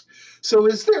ask, so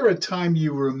is there a time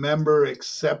you remember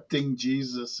accepting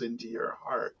Jesus into your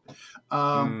heart?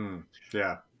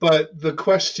 Yeah. But the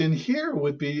question here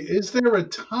would be, is there a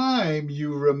time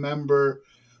you remember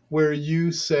where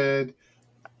you said,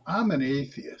 I'm an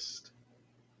atheist?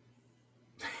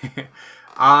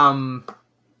 I'm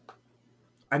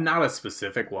not a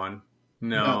specific one.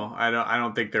 No, I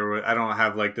don't think there was. I don't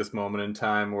have like this moment in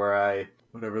time where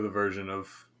whatever the version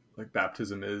of like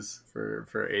baptism is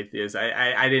for atheists.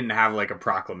 I didn't have like a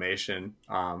proclamation.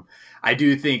 I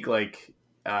do think like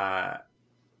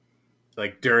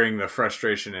during the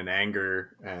frustration and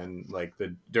anger and like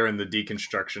during the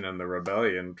deconstruction and the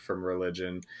rebellion from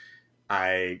religion,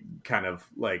 I kind of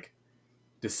like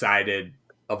decided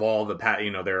of all the path,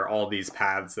 there are all these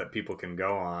paths that people can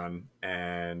go on.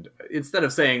 And instead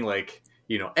of saying like,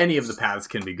 any of the paths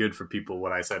can be good for people,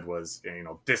 what I said was,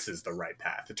 this is the right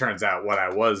path. It turns out what I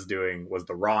was doing was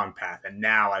the wrong path. And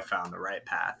now I found the right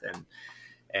path.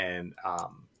 And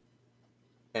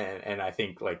I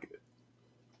think like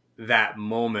that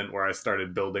moment where I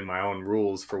started building my own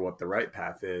rules for what the right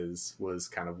path is was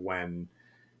kind of when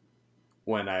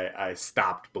I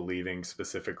stopped believing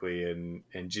specifically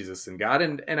in Jesus and God.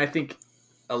 And I think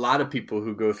a lot of people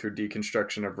who go through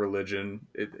deconstruction of religion,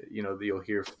 you'll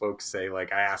hear folks say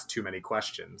like, I asked too many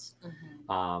questions.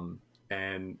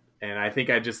 And I think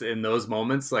I just, in those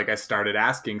moments, like I started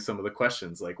asking some of the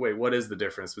questions like, wait, what is the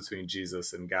difference between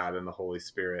Jesus and God and the Holy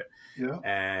Spirit? Yeah.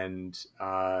 And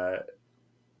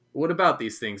what about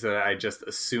these things that I just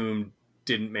assumed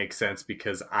didn't make sense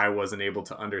because I wasn't able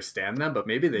to understand them, but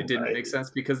maybe they didn't make sense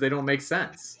because they don't make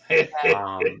sense. And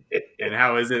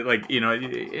how is it like,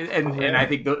 and I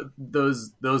think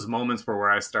those moments were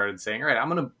where I started saying, all right, I'm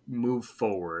going to move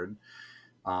forward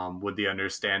with the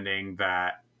understanding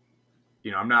that,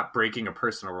 I'm not breaking a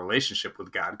personal relationship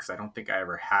with God because I don't think I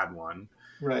ever had one.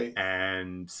 Right.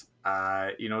 And,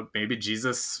 maybe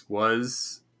Jesus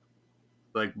was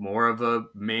like more of a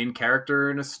main character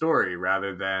in a story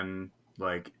rather than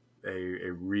like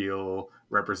a real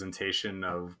representation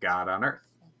of God on earth.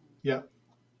 Yeah.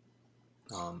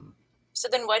 So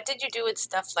then what did you do with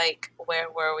stuff like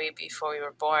where were we before we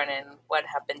were born and what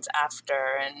happens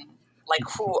after and like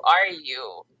who are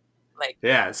you? Like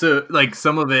so like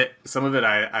some of it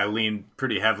I lean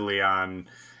pretty heavily on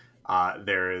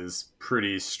there is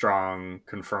pretty strong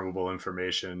confirmable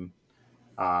information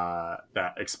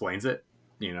that explains it,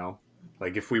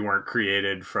 like if we weren't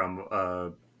created from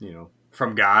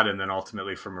from God and then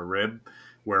ultimately from a rib,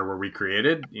 where were we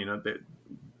created?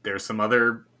 There's some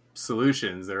other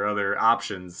solutions. There are other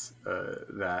options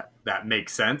that make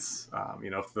sense.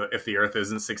 If the Earth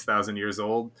isn't 6,000 years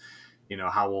old,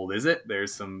 how old is it?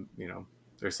 There's some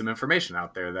information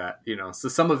out there that So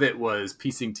some of it was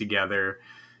piecing together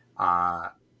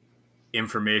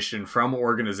information from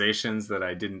organizations that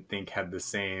I didn't think had the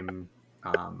same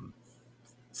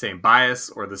bias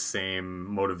or the same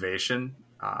motivation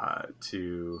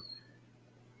to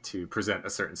to present a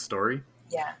certain story.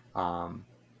 Yeah.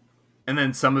 And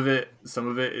then some of it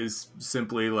is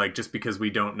simply like, just because we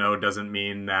don't know doesn't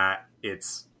mean that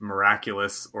it's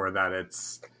miraculous or that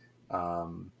it's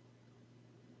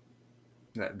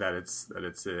that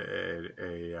it's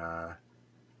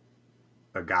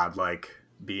a godlike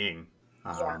being.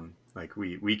 Like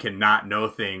we cannot know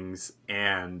things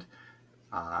and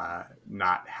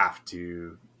not have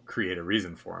to create a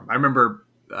reason for them. I remember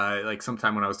like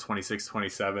sometime when I was 26,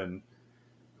 27,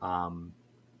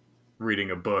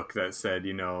 reading a book that said,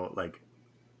 like,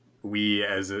 we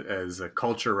as a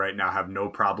culture right now have no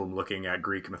problem looking at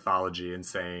Greek mythology and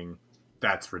saying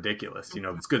that's ridiculous.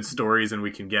 It's good stories and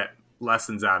we can get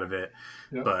lessons out of it.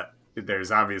 Yep. But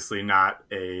there's obviously not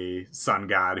a sun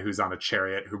god who's on a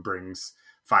chariot who brings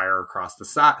fire across the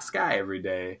sky every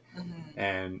day. Mm-hmm.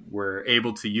 And we're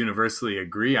able to universally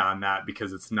agree on that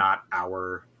because it's not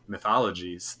our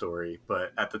mythology story.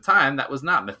 But at the time, that was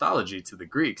not mythology to the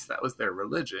Greeks. That was their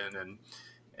religion.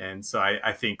 And so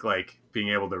I think, like, being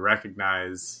able to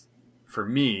recognize, for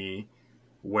me,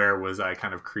 where was I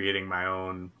kind of creating my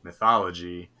own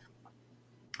mythology,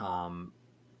 and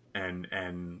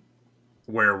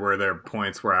where were there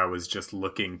points where I was just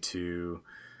looking to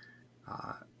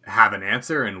have an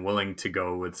answer and willing to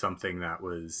go with something that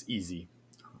was easy,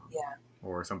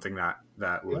 or something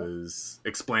that was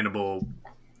explainable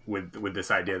with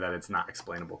this idea that it's not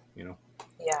explainable,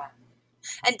 Yeah.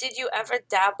 And did you ever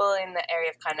dabble in the area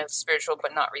of kind of spiritual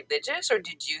but not religious, or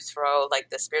did you throw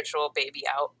like the spiritual baby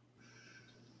out?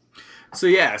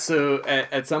 So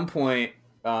at some point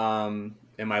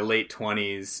in my late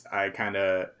 20s, I kind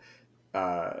of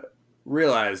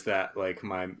realized that, like,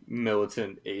 my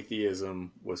militant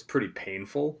atheism was pretty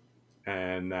painful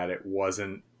and that it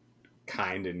wasn't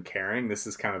kind and caring. This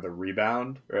is kind of the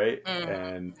rebound, right?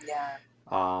 And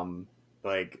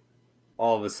like,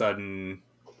 all of a sudden,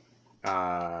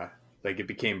 like, it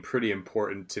became pretty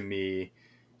important to me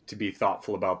to be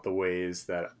thoughtful about the ways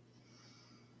that,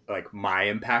 like, my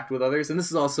impact with others. And this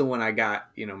is also when I got,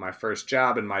 my first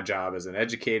job, and my job as an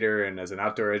educator and as an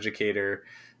outdoor educator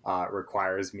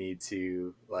requires me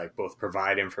to, like, both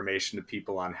provide information to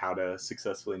people on how to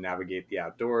successfully navigate the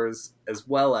outdoors, as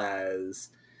well as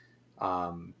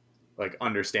like,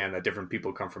 understand that different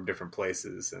people come from different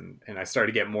places. And I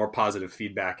started to get more positive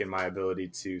feedback in my ability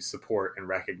to support and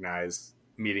recognize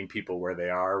meeting people where they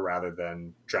are rather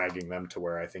than dragging them to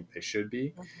where I think they should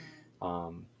be.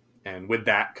 Mm-hmm. And with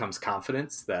that comes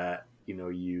confidence that,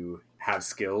 you have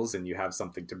skills and you have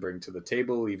something to bring to the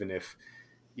table, even if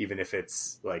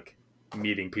it's like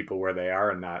meeting people where they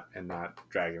are and not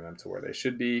dragging them to where they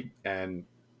should be. And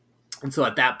so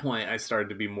at that point, I started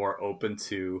to be more open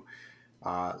to,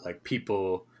 like,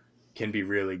 people can be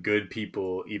really good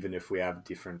people, even if we have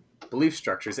different belief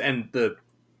structures. And the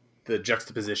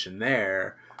juxtaposition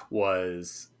there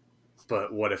was,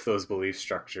 but what if those belief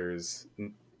structures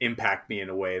impact me in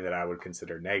a way that I would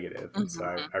consider negative? And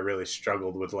so I really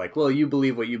struggled with, like, well, you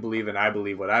believe what you believe and I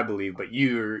believe what I believe, but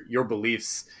your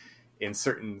beliefs in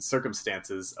certain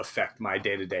circumstances affect my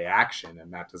day-to-day action,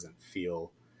 and that doesn't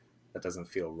feel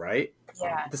right.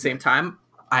 At the same time,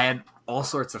 I had all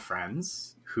sorts of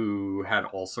friends who had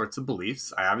all sorts of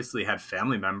beliefs. I obviously had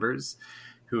family members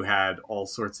who had all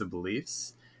sorts of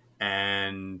beliefs.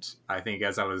 And I think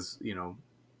as I was,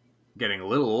 getting a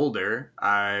little older,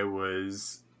 I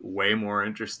was way more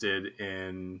interested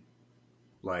in,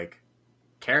 like,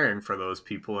 caring for those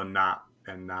people and not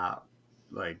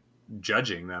like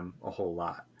judging them a whole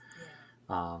lot.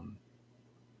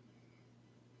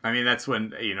 I mean, that's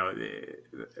when,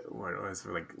 what it was,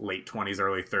 like, late 20s,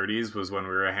 early 30s was when we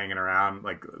were hanging around.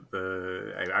 Like,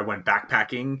 I went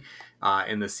backpacking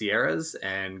in the Sierras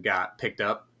and got picked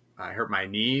up. I hurt my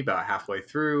knee about halfway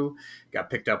through, got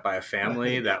picked up by a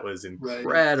family that was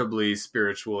incredibly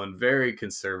spiritual and very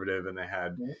conservative. And they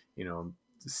had,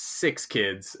 6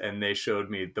 kids, and they showed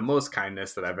me the most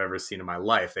kindness that I've ever seen in my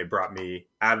life. They brought me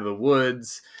out of the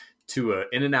woods to a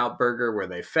In-N-Out Burger where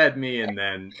they fed me, and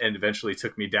eventually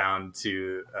took me down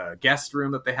to a guest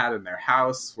room that they had in their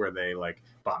house where they, like,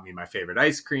 bought me my favorite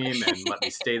ice cream and let me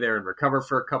stay there and recover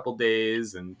for a couple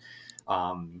days. And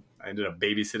I ended up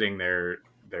babysitting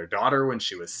their daughter when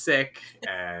she was sick,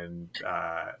 and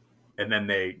then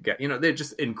they get, they're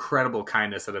just incredible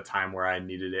kindness at a time where I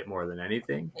needed it more than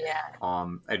anything.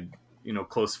 I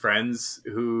close friends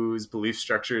whose belief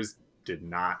structures did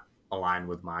not align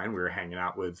with mine. We were hanging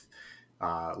out with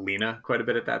Lena quite a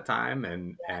bit at that time,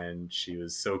 and she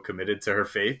was so committed to her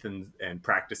faith and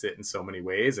practiced it in so many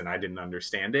ways, and I didn't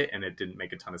understand it, and it didn't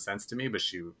make a ton of sense to me, but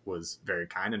she was very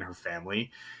kind, and her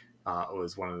family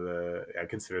was I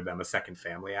considered them a second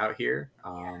family out here.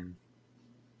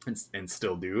 and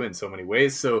still do in so many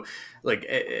ways. So like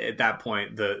at that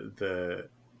point,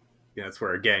 that's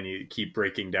where, again, you keep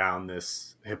breaking down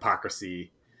this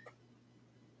hypocrisy.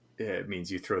 It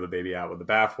means you throw the baby out with the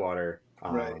bathwater.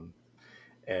 Right.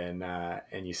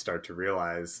 And you start to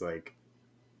realize like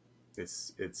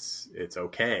it's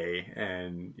okay,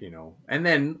 and and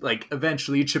then like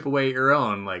eventually you chip away at your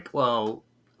own, like, well,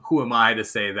 who am I to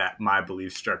say that my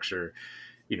belief structure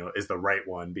is the right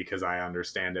one because I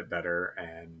understand it better,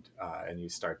 and you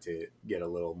start to get a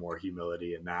little more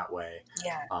humility in that way.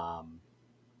 Yeah.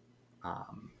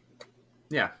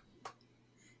 Yeah.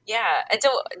 Yeah. And so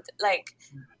like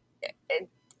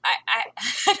I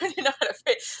I don't know how to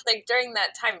phrase, like, during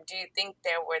that time, do you think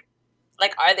there were,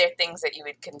 like, are there things that you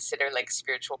would consider like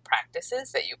spiritual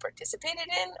practices that you participated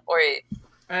in, or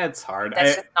it's hard?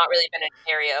 That's just not really been an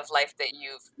area of life that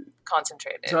you've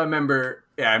concentrated. So I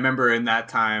remember in that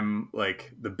time,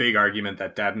 like, the big argument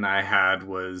that Dad and I had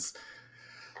was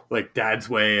like Dad's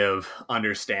way of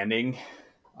understanding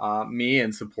me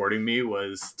and supporting me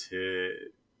was to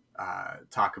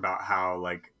talk about how,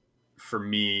 like, for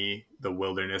me, the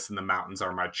wilderness and the mountains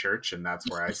are my church, and that's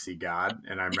where I see God.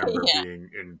 And I remember being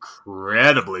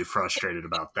incredibly frustrated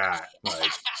about that.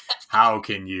 Like, how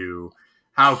can you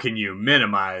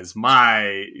minimize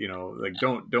my, like,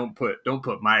 don't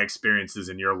put my experiences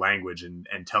in your language and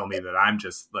tell me that I'm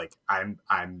just like,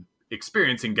 I'm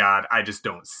experiencing God. I just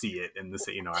don't see it in this,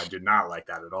 I did not like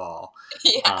that at all.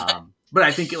 Yeah. But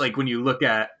I think, like, when you look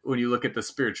at the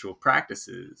spiritual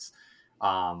practices,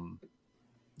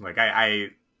 like I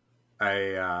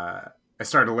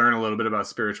started to learn a little bit about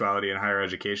spirituality in higher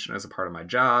education as a part of my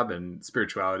job, and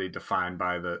spirituality, defined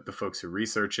by the folks who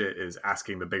research it, is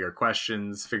asking the bigger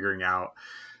questions, figuring out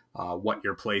what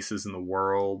your place is in the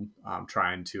world,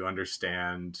 trying to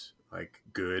understand, like,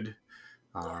 good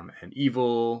and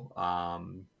evil,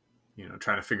 trying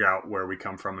to figure out where we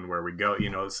come from and where we go,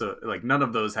 so, like, none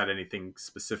of those had anything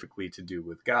specifically to do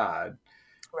with God.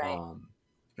 Right.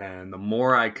 And the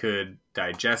more I could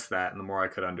digest that and the more I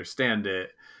could understand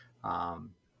it,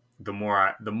 the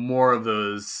more of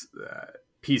those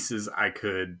pieces I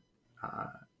could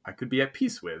be at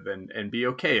peace with, and be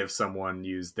okay if someone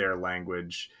used their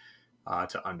language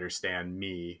to understand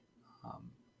me,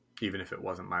 even if it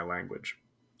wasn't my language.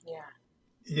 Yeah.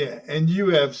 Yeah, and you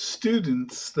have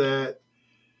students that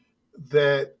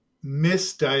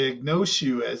misdiagnose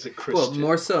you as a Christian. Well,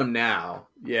 more so now.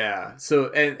 Yeah. So,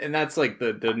 and that's like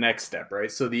the next step,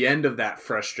 right? So the end of that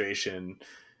frustration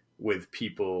with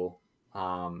people,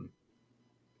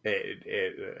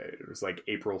 it was like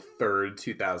April 3rd,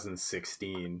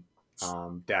 2016.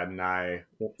 Dad and I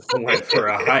went for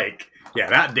a hike.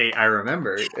 Yeah, that date I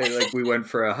remember. Like, we went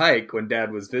for a hike when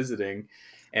Dad was visiting,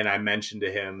 and I mentioned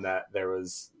to him that there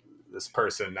was this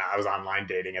person. I was online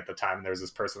dating at the time, and there was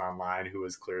this person online who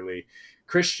was clearly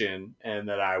Christian, and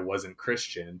that I wasn't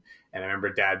Christian. And I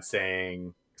remember Dad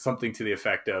saying something to the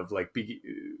effect of, like,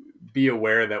 be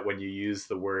aware that when you use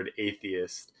the word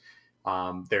atheist,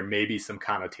 there may be some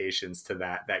connotations to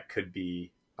that could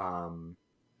be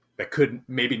that could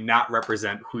maybe not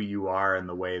represent who you are in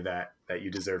the way that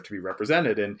you deserve to be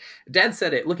represented. And Dad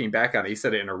said it, looking back on it, he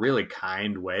said it in a really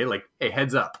kind way, like, hey,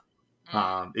 heads up.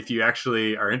 If you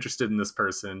actually are interested in this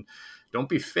person, don't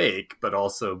be fake, but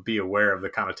also be aware of the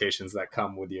connotations that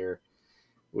come with your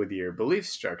belief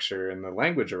structure and the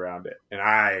language around it. And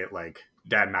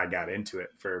Dad and I got into it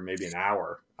for maybe an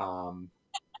hour.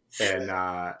 And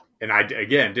I,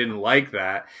 again, didn't like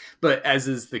that. But as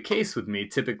is the case with me,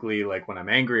 typically, like, when I'm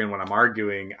angry and when I'm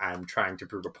arguing, I'm trying to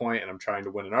prove a point and I'm trying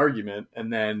to win an argument.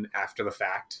 And then after the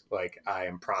fact, like, I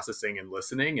am processing and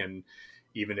listening. And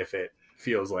even if it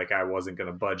feels like I wasn't going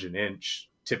to budge an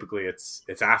inch, typically it's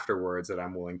afterwards that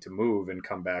I'm willing to move and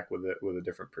come back with a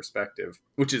different perspective,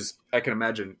 which is, I can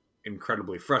imagine,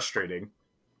 incredibly frustrating.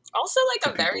 Also,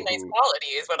 like, a very nice quality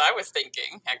is what I was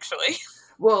thinking, actually.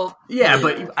 Well, yeah,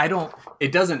 but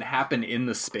it doesn't happen in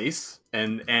the space,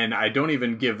 and I don't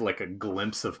even give, like, a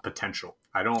glimpse of potential.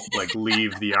 I don't, like,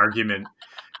 leave the argument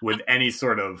with any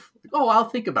sort of, oh, I'll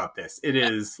think about this. It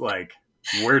is like,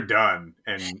 we're done,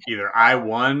 and either I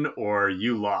won or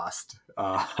you lost.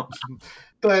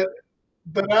 But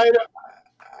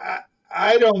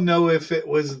I don't know if it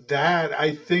was that.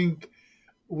 I think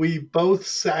we both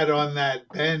sat on that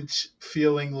bench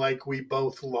feeling like we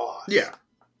both lost. Yeah,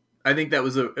 I think it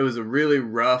was a really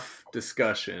rough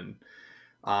discussion,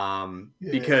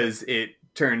 because it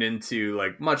turned into,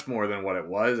 like, much more than what it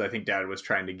was. I think Dad was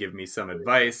trying to give me some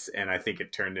advice, and I think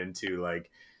it turned into, like,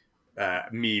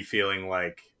 me feeling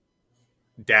like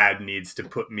dad needs to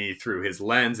put me through his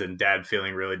lens, and dad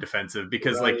feeling really defensive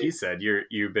because Right. like you said,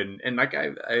 you've been, and like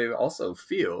I also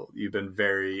feel you've been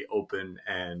very open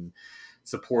and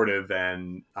supportive,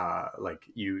 and like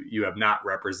you have not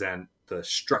represent the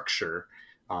structure,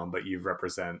 but you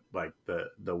represent like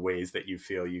the ways that you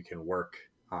feel you can work,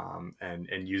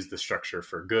 and use the structure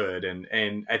for good.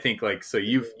 And I think like, so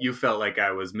you felt like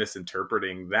I was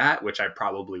misinterpreting that, which I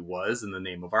probably was, in the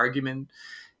name of argument.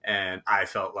 And I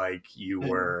felt like you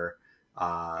were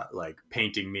like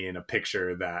painting me in a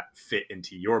picture that fit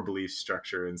into your belief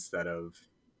structure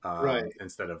Right.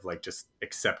 instead of like just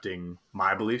accepting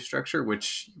my belief structure,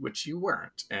 which you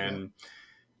weren't. And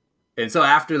so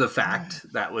after the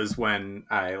fact, that was when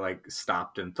I like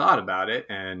stopped and thought about it.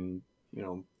 And,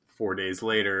 4 days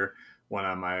later, went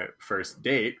on my first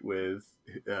date with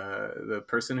the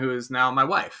person who is now my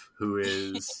wife, who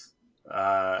is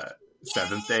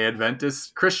Seventh Day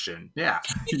Adventist Christian. Yeah.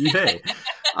 Yay.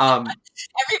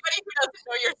 Everybody who doesn't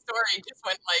know your story just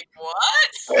went like,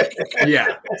 what?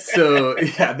 Yeah. So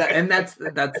yeah, that's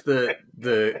the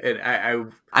and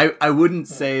I wouldn't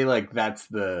say like that's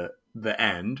the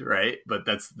end, right? But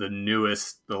that's the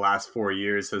newest. The last 4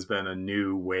 years has been a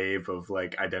new wave of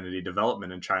like identity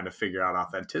development and trying to figure out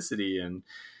authenticity, and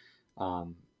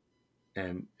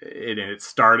it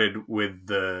started with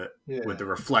the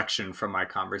reflection from my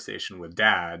conversation with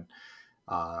dad,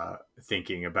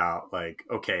 thinking about like,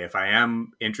 okay, if I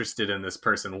am interested in this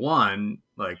person, one,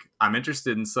 like I'm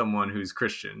interested in someone who's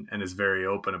Christian and is very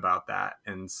open about that.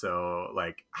 And so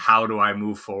like, how do I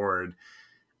move forward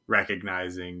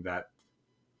recognizing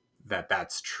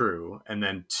that's true? And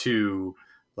then two,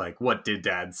 like, what did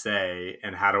dad say?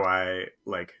 And how do I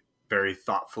like very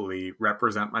thoughtfully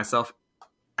represent myself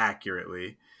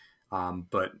accurately,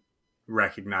 but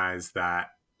recognize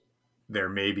that there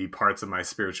may be parts of my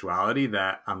spirituality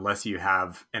that, unless you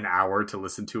have an hour to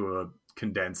listen to a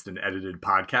condensed and edited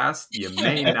podcast, you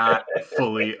may not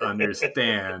fully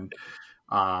understand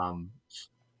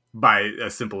by a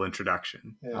simple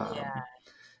introduction.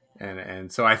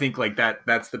 And so I think like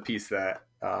that's the piece that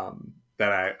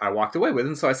I walked away with.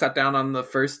 And so I sat down on the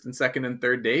first and second and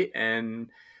third date, and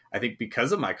I think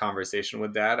because of my conversation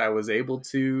with dad, I was able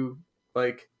to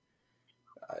like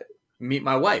meet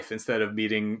my wife instead of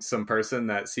meeting some person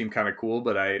that seemed kind of cool,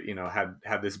 but I,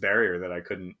 had this barrier that I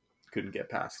couldn't get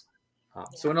past.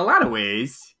 So in a lot of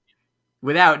ways,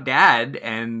 without dad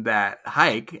and that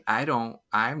hike,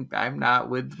 I'm not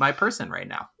with my person right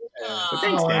now. But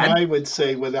thanks, Dad. And I would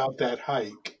say without that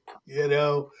hike,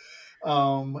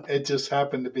 it just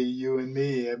happened to be you and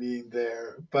me. I mean,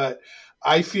 there. But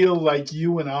I feel like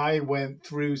you and I went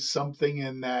through something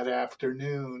in that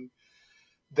afternoon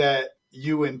that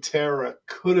you and Tara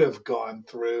could have gone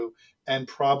through and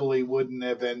probably wouldn't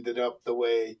have ended up the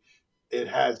way it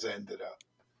has ended up.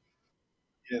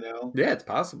 Yeah, it's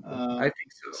possible. I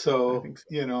think so. I think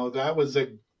so. That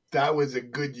was a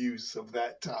good use of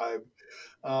that time.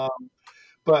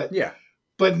 But yeah.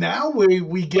 But now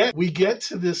we get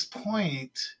to this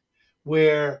point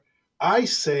where I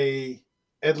say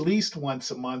at least once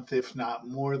a month, if not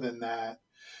more than that,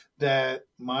 that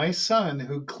my son,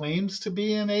 who claims to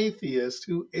be an atheist,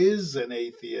 who is an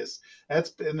atheist, that's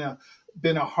been a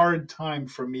hard time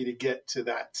for me to get to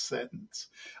that sentence.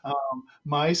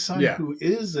 My son, who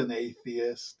is an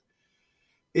atheist,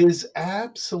 is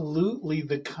absolutely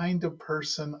the kind of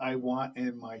person I want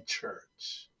in my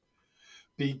church.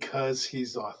 Because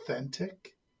he's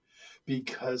authentic,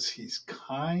 because he's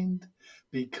kind,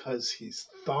 because he's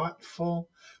thoughtful,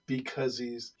 because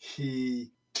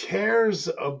he cares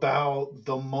about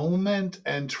the moment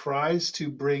and tries to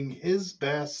bring his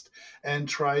best and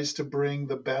tries to bring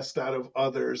the best out of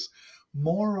others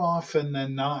more often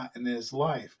than not in his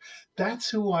life. That's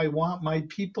who I want my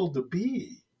people to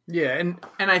be. Yeah,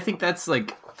 and I think that's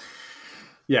like,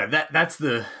 yeah, that's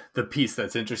the piece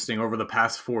that's interesting over the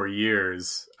past 4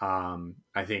 years.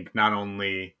 I think not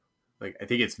only like, I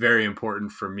think it's very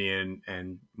important for me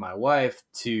and my wife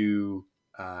to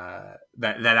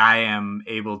that I am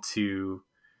able to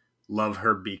love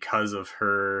her because of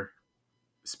her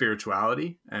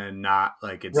spirituality and not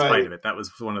like in spite of it. That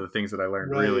was one of the things that I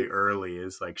learned really early,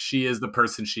 is like, she is the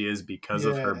person she is because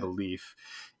of her belief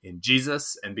in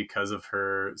Jesus and because of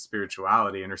her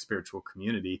spirituality and her spiritual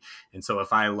community. And so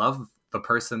if I love the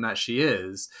person that she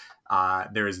is,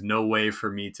 there is no way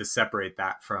for me to separate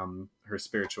that from her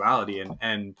spirituality.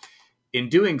 And in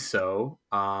doing so,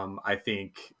 I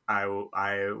think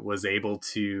I was able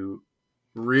to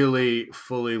really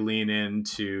fully lean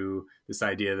into this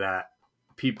idea that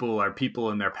people are people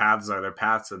and their paths are their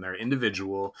paths and they're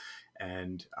individual,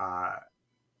 and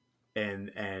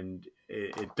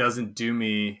it doesn't do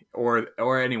me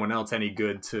or anyone else any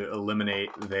good to eliminate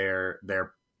their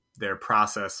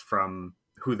process from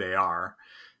who they are.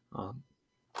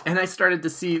 And I started to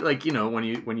see, like, you know, when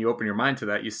you open your mind to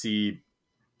that, you see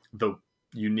the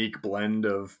unique blend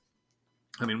of,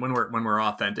 I mean, when we're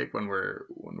authentic, when we're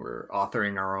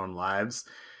authoring our own lives,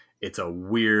 it's a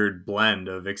weird blend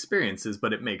of experiences,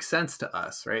 but it makes sense to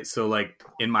us, right? So like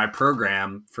in my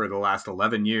program for the last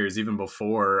 11 years, even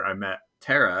before I met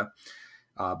Tara,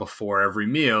 before every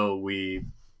meal, we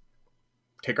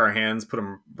take our hands, put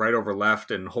them right over left,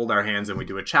 and hold our hands, and we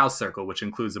do a chow circle, which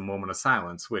includes a moment of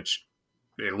silence, which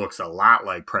it looks a lot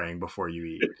like praying before you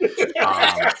eat.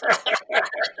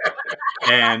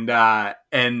 And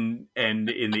in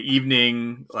the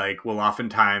evening, like, we'll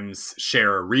oftentimes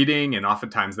share a reading, and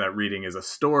oftentimes that reading is a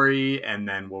story, and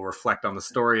then we'll reflect on the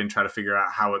story and try to figure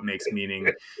out how it makes meaning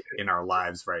in our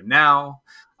lives right now.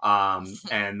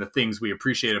 And the things we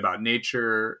appreciate about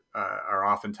nature are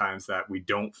oftentimes that we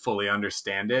don't fully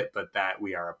understand it, but that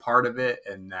we are a part of it,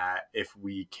 and that if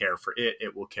we care for it,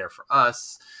 it will care for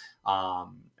us.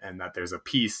 And that there's a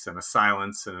peace and a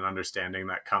silence and an understanding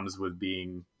that comes with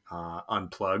being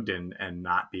unplugged and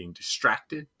not being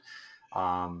distracted.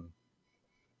 And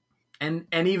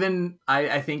even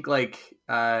I think like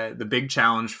the big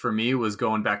challenge for me was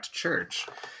going back to church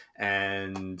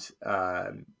and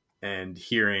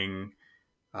hearing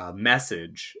a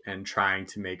message and trying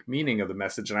to make meaning of the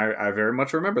message. And I very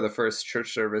much remember the first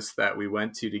church service that we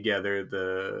went to together.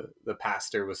 The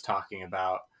pastor was talking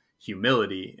about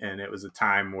humility, and it was a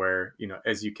time where, you know,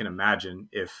 as you can imagine,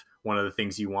 if one of the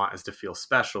things you want is to feel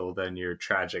special, then your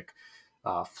tragic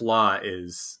flaw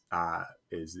is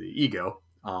the ego,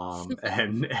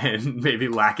 and maybe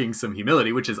lacking some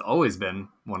humility, which has always been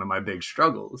one of my big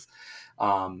struggles.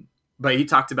 But he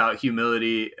talked about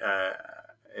humility,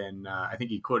 and I think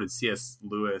he quoted C.S.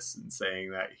 Lewis in saying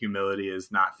that humility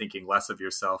is not thinking less of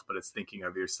yourself, but it's thinking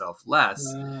of yourself less.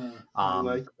 I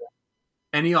like that.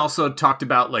 And he also talked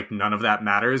about, like, none of that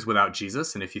matters without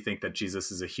Jesus. And if you think that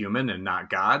Jesus is a human and not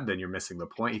God, then you're missing the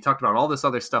point. He talked about all this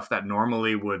other stuff that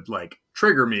normally would, like,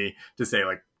 trigger me to say,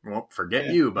 like, well,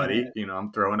 forget you, buddy. You know,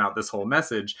 I'm throwing out this whole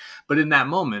message. But in that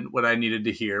moment, what I needed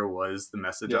to hear was the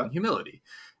message on humility.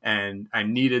 And I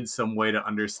needed some way to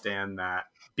understand that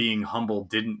being humble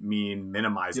didn't mean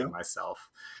minimizing myself.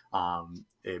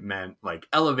 It meant, like,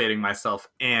 elevating myself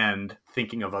and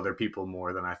thinking of other people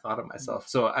more than I thought of myself.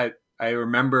 So I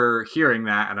remember hearing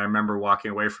that, and I remember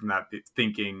walking away from that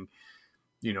thinking,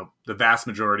 you know, the vast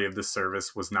majority of this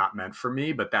service was not meant for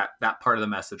me, but that part of the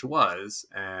message was.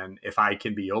 And if I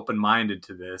can be open-minded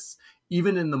to this,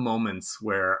 even in the moments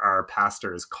where our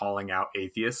pastor is calling out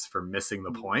atheists for missing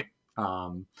the point.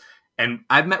 And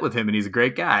I've met with him, and he's a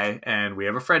great guy, and we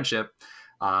have a friendship.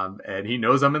 And he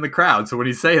knows I'm in the crowd. So when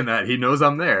he's saying that, he knows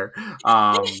I'm there.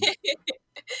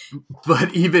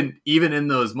 But even in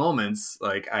those moments,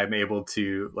 like, I'm able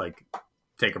to, like,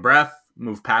 take a breath,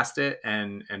 move past it,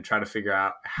 and try to figure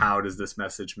out, how does this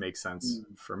message make sense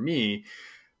for me?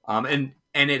 And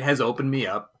it has opened me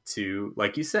up to,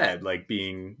 like you said, like,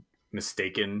 being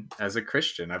mistaken as a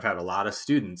Christian. I've had a lot of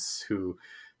students who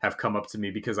have come up to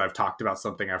me because I've talked about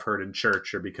something I've heard in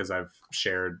church, or because I've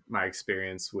shared my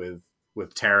experience with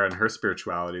Tara and her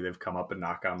spirituality. They've come up and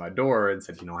knocked on my door and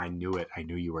said, you know, I knew it. I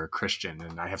knew you were a Christian,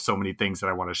 and I have so many things that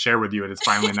I want to share with you. And it's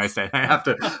finally nice that I have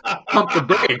to pump the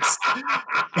brakes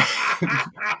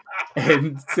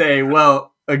and say,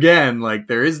 well, again, like,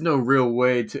 there is no real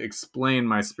way to explain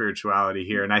my spirituality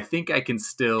here. And I think I can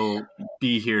still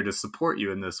be here to support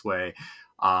you in this way.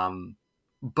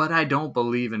 But I don't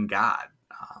believe in God.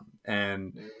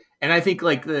 And I think,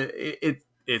 like,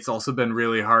 it's also been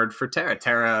really hard for Tara.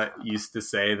 Tara used to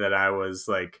say that I was,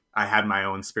 like, I had my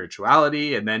own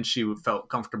spirituality, and then she felt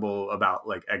comfortable about,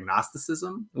 like,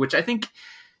 agnosticism, which I think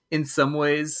in some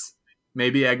ways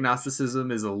maybe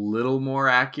agnosticism is a little more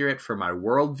accurate for my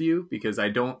worldview, because I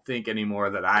don't think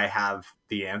anymore that I have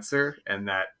the answer, and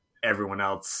that everyone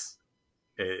else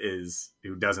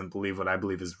who doesn't believe what I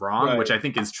believe is wrong, which I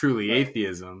think is truly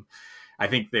atheism. I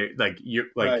think that, like, you,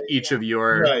 like, each of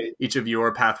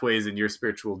your pathways and your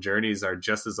spiritual journeys are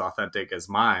just as authentic as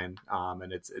mine.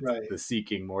 And it's the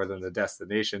seeking more than the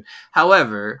destination.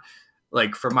 However,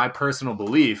 like, for my personal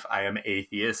belief, I am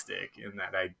atheistic in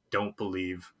that I don't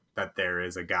believe that there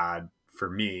is a God for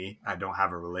me. I don't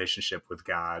have a relationship with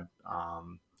God.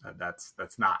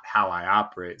 That's not how I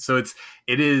operate. So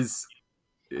it is,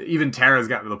 even Tara's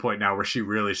gotten to the point now where she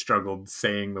really struggled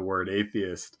saying the word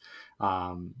atheist.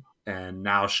 And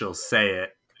now she'll say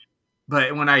it.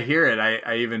 But when I hear it,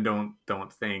 I even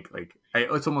don't think, like,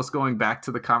 it's almost going back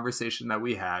to the conversation that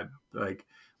we had. Like,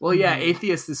 well, yeah,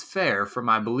 atheist is fair for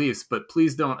my beliefs, but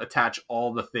please don't attach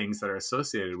all the things that are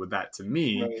associated with that to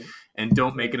me, Right. and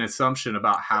don't make Right. an assumption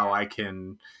about how I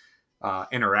can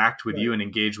interact with Right. you and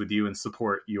engage with you and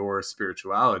support your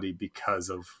spirituality because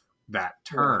of that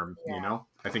term. Yeah. You know,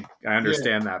 I think I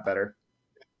understand that better.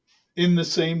 In the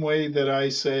same way that I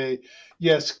say,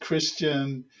 yes,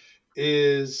 Christian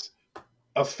is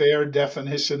a fair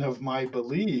definition of my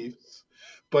beliefs,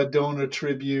 but don't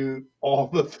attribute all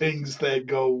the things that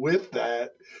go with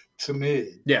that to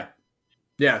me. Yeah.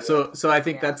 So I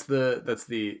think Yeah.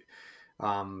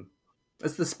 um,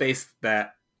 that's the space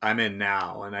that I'm in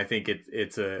now, and I think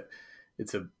it's a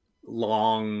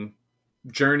long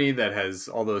journey that has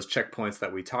all those checkpoints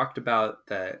that we talked about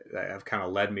that have kind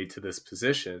of led me to this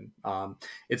position.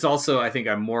 It's also, I think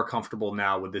I'm more comfortable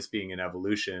now with this being an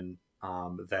evolution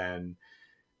than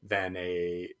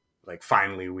a like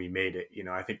finally we made it. You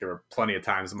know, I think there were plenty of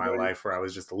times in my life where I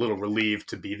was just a little relieved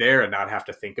to be there and not have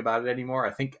to think about it anymore. I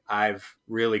think I've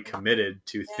really committed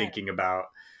to thinking about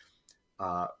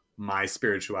my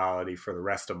spirituality for the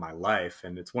rest of my life,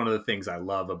 and it's one of the things I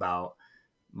love about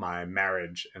my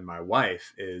marriage and my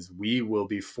wife is we will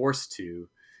be forced to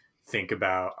think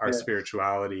about our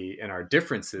spirituality and our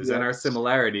differences and our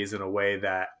similarities in a way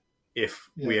that if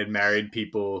we had married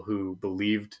people who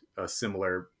believed a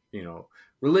similar, you know,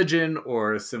 religion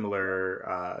or a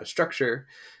similar structure,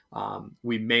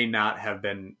 we may not have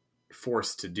been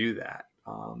forced to do that.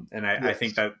 And I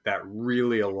think that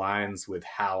really aligns with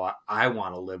how I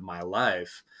want to live my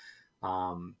life.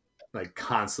 Like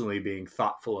constantly being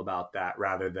thoughtful about that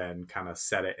rather than kind of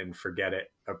set it and forget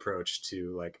it approach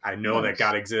to like, I know that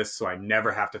God exists, so I never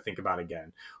have to think about it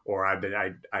again. Or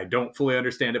I don't fully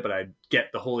understand it, but I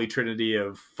get the Holy Trinity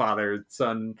of Father,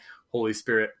 Son, Holy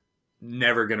Spirit.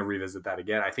 Never going to revisit that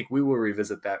again. I think we will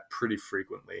revisit that pretty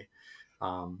frequently.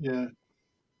 And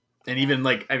even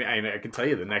like, I can tell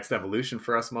you the next evolution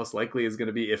for us most likely is going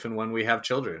to be if and when we have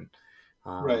children.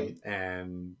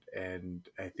 And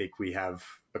I think we have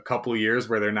a couple of years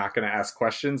where they're not going to ask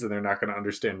questions and they're not going to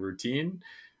understand routine.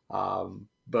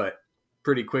 But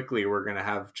pretty quickly we're going to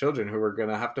have children who are going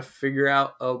to have to figure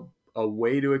out a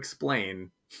way to explain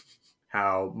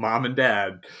how mom and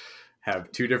dad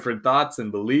have two different thoughts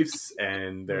and beliefs.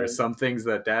 And there are some things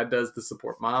that dad does to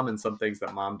support mom and some things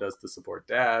that mom does to support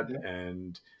dad.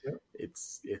 And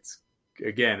it's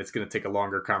again, it's going to take a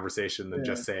longer conversation than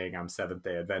just saying I'm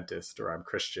Seventh-day Adventist or I'm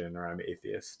Christian or I'm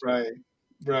atheist. Right.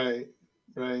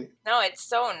 No, it's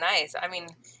so nice. I mean,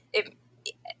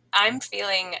 I'm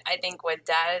feeling, I think what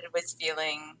Dad was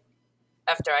feeling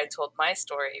after I told my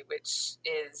story, which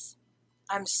is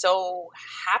I'm so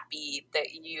happy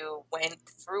that you went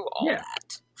through all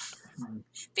that.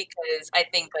 Because I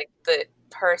think like the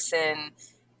person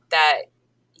that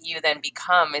you then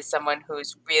become is someone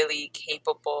who's really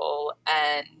capable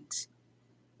and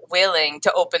willing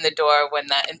to open the door when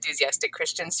that enthusiastic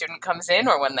Christian student comes in,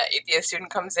 or when the atheist student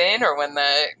comes in, or when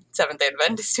the Seventh-day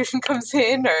Adventist student comes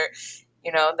in, or,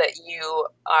 you know, that you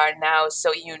are now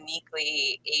so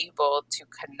uniquely able to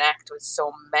connect with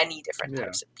so many different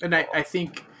types of people. And I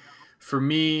think for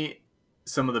me,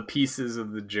 some of the pieces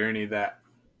of the journey that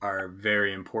are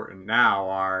very important now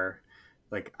are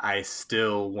like, I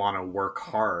still want to work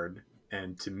hard.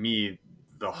 And to me,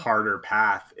 the harder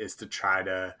path is to try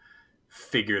to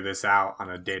figure this out on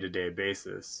a day-to-day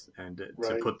basis and to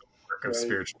put the work of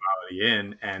spirituality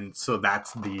in. And so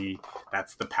that's the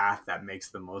path that makes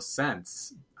the most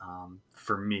sense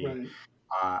for me.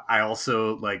 I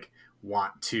also like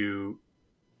want to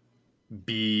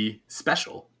be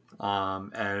special.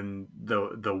 And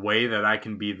the way that I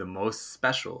can be the most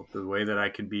special, the way that I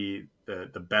can be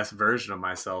the best version of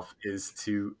myself is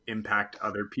to impact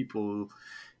other people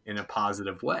in a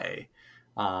positive way.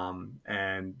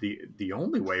 And the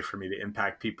only way for me to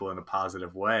impact people in a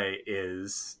positive way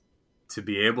is to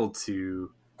be able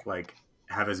to like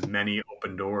have as many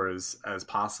open doors as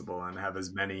possible and have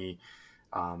as many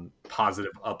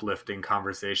positive, uplifting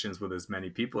conversations with as many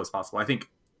people as possible. I think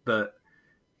the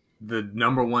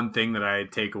number one thing that I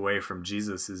take away from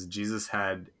Jesus is Jesus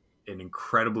had an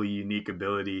incredibly unique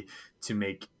ability to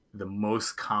make the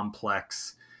most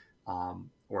complex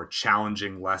or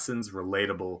challenging lessons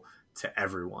relatable to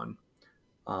everyone.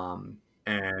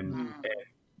 And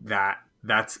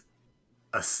that's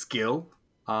a skill.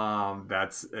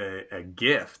 That's a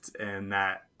gift, and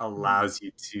that allows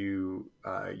you to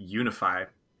unify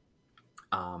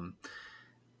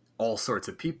all sorts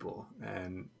of people.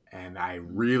 And I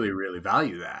really, really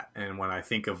value that. And when I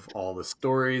think of all the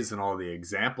stories and all the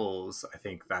examples, I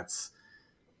think that's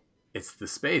it's the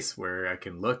space where I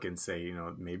can look and say, you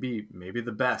know, maybe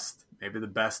the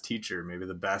best teacher, maybe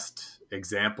the best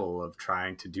example of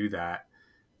trying to do that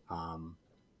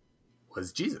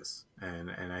was Jesus.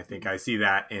 And I think I see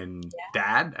that in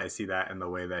Dad. I see that in the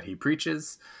way that he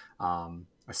preaches.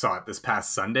 I saw it this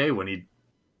past Sunday when he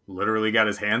literally got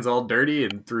his hands all dirty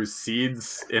and threw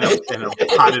seeds in a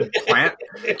potted plant.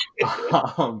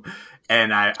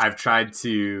 And I've tried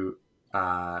to,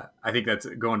 I think that's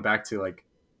going back to like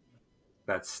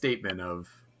that statement of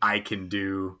I can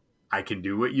do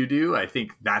what you do. I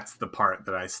think that's the part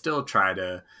that I still try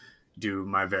to do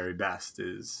my very best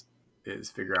is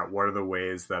figure out what are the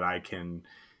ways that I can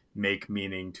make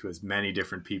meaning to as many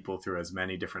different people through as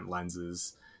many different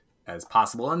lenses as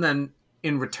possible. And then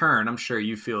in return, I'm sure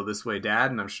you feel this way,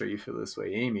 Dad, and I'm sure you feel this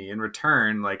way, Amy. In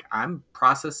return, like I'm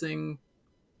processing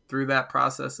through that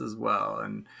process as well.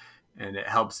 And it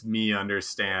helps me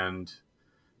understand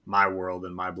my world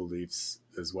and my beliefs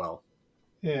as well.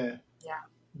 Yeah. Yeah.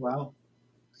 Wow.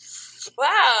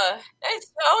 Wow.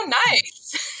 That's so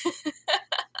nice.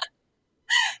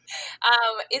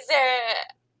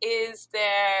 Is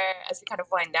there, as we kind of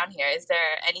wind down here, is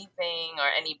there anything or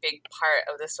any big part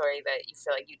of the story that you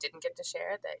feel like you didn't get to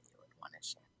share that you would want to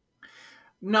share?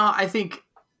 No, I think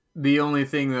the only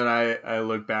thing that I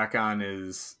look back on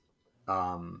is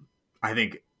I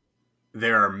think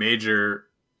there are major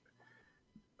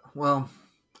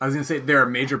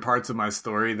parts of my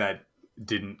story that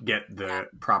didn't get the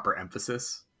proper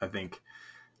emphasis. I think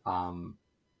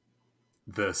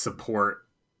the support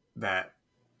that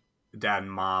Dad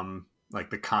and Mom, like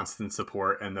the constant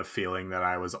support and the feeling that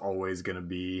I was always going to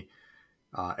be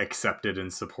accepted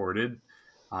and supported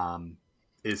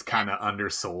is kind of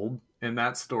undersold in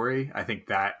that story. I think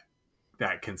that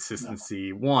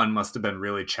consistency, one, must have been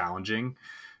really challenging,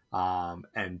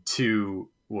 and two,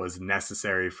 was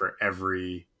necessary for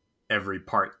every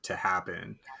part to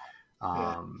happen.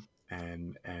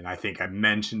 And I think I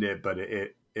mentioned it, but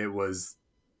it was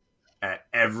at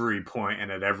every point and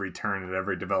at every turn, at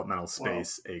every developmental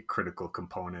space, a critical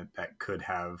component that could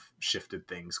have shifted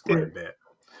things quite a bit.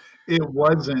 It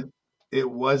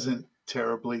wasn't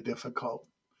terribly difficult.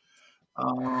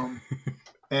 And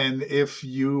if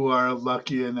you are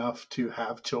lucky enough to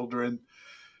have children,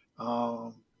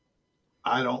 I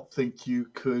don't think you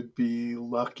could be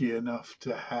lucky enough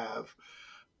to have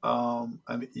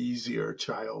an easier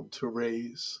child to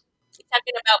raise. You're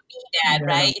talking about me, Dad,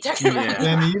 right? You're talking about me.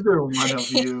 Than either one of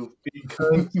you,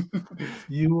 because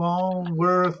you all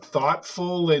were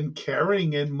thoughtful and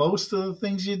caring in most of the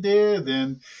things you did.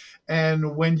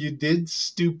 And when you did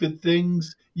stupid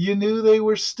things, you knew they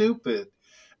were stupid.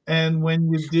 And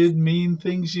when you did mean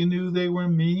things, you knew they were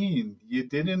mean. You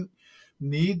didn't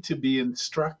need to be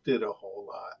instructed a whole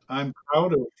lot. I'm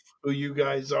proud of who you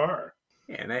guys are.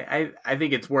 And I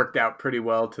think it's worked out pretty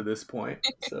well to this point.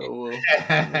 So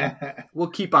we'll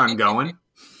keep on going.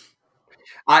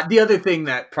 The other thing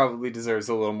that probably deserves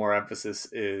a little more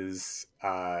emphasis is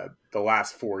the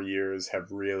last 4 years have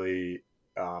really,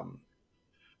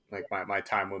 like my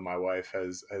time with my wife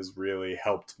has really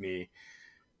helped me,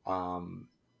 I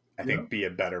think, be a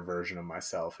better version of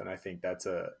myself. And I think that's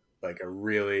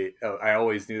I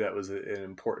always knew that was an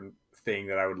important thing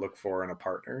that I would look for in a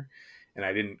partner. And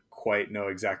I didn't quite know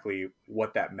exactly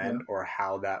what that meant or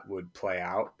how that would play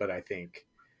out. But I think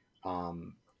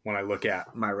when I look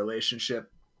at my relationship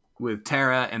with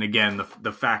Tara, and again,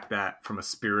 the fact that from a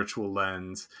spiritual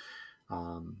lens,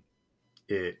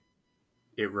 it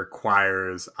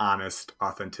requires honest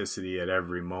authenticity at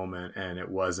every moment. And it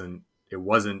wasn't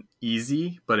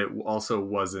easy, but it also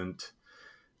wasn't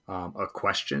a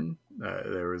question.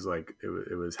 There was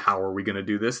it was how are we going to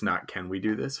do this? Not can we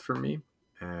do this for me?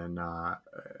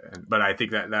 But I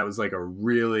think that was like a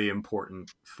really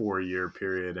important 4-year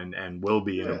period and will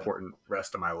be an important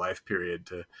rest of my life period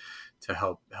to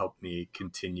help me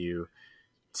continue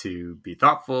to be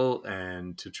thoughtful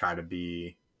and to try to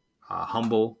be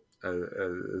humble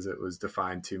as it was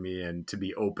defined to me, and to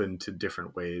be open to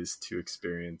different ways to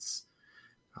experience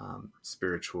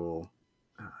spiritual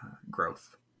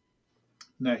growth.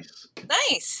 Nice.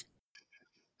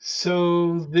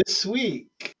 So this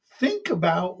week, think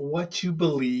about what you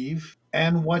believe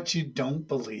and what you don't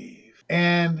believe,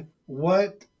 and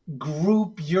what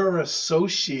group you're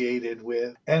associated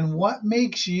with, and what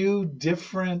makes you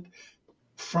different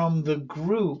from the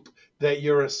group that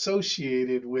you're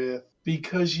associated with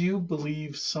because you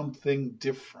believe something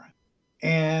different.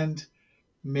 And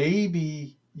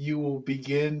maybe you will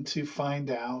begin to find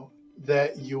out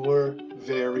that you're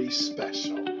very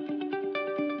special.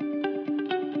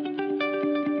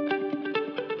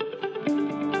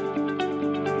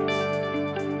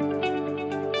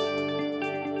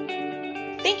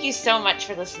 Thank you so much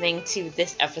for listening to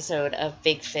this episode of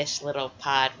Big Fish Little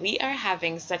Pod. We are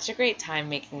having such a great time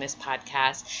making this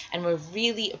podcast, and we're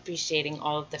really appreciating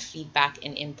all of the feedback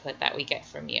and input that we get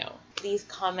from you. Please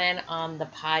comment on the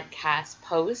podcast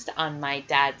post on my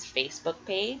dad's Facebook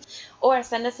page, or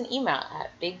send us an email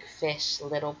at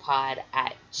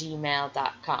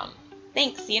bigfishlittlepod@gmail.com.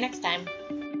 Thanks. See you next time.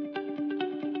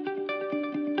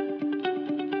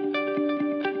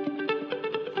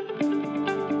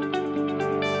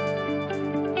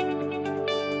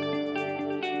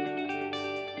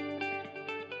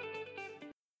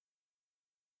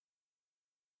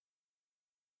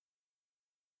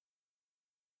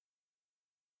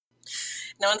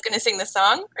 No one's going to sing the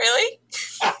song? Really?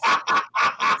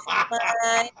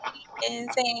 My name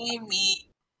is Amy.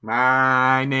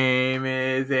 My name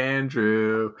is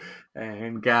Andrew,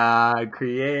 and God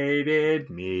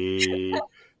created me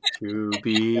to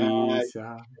be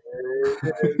some.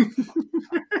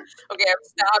 Okay, I'm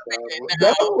stopping it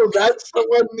now. No, that's the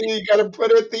one that you got to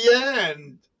put at the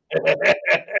end.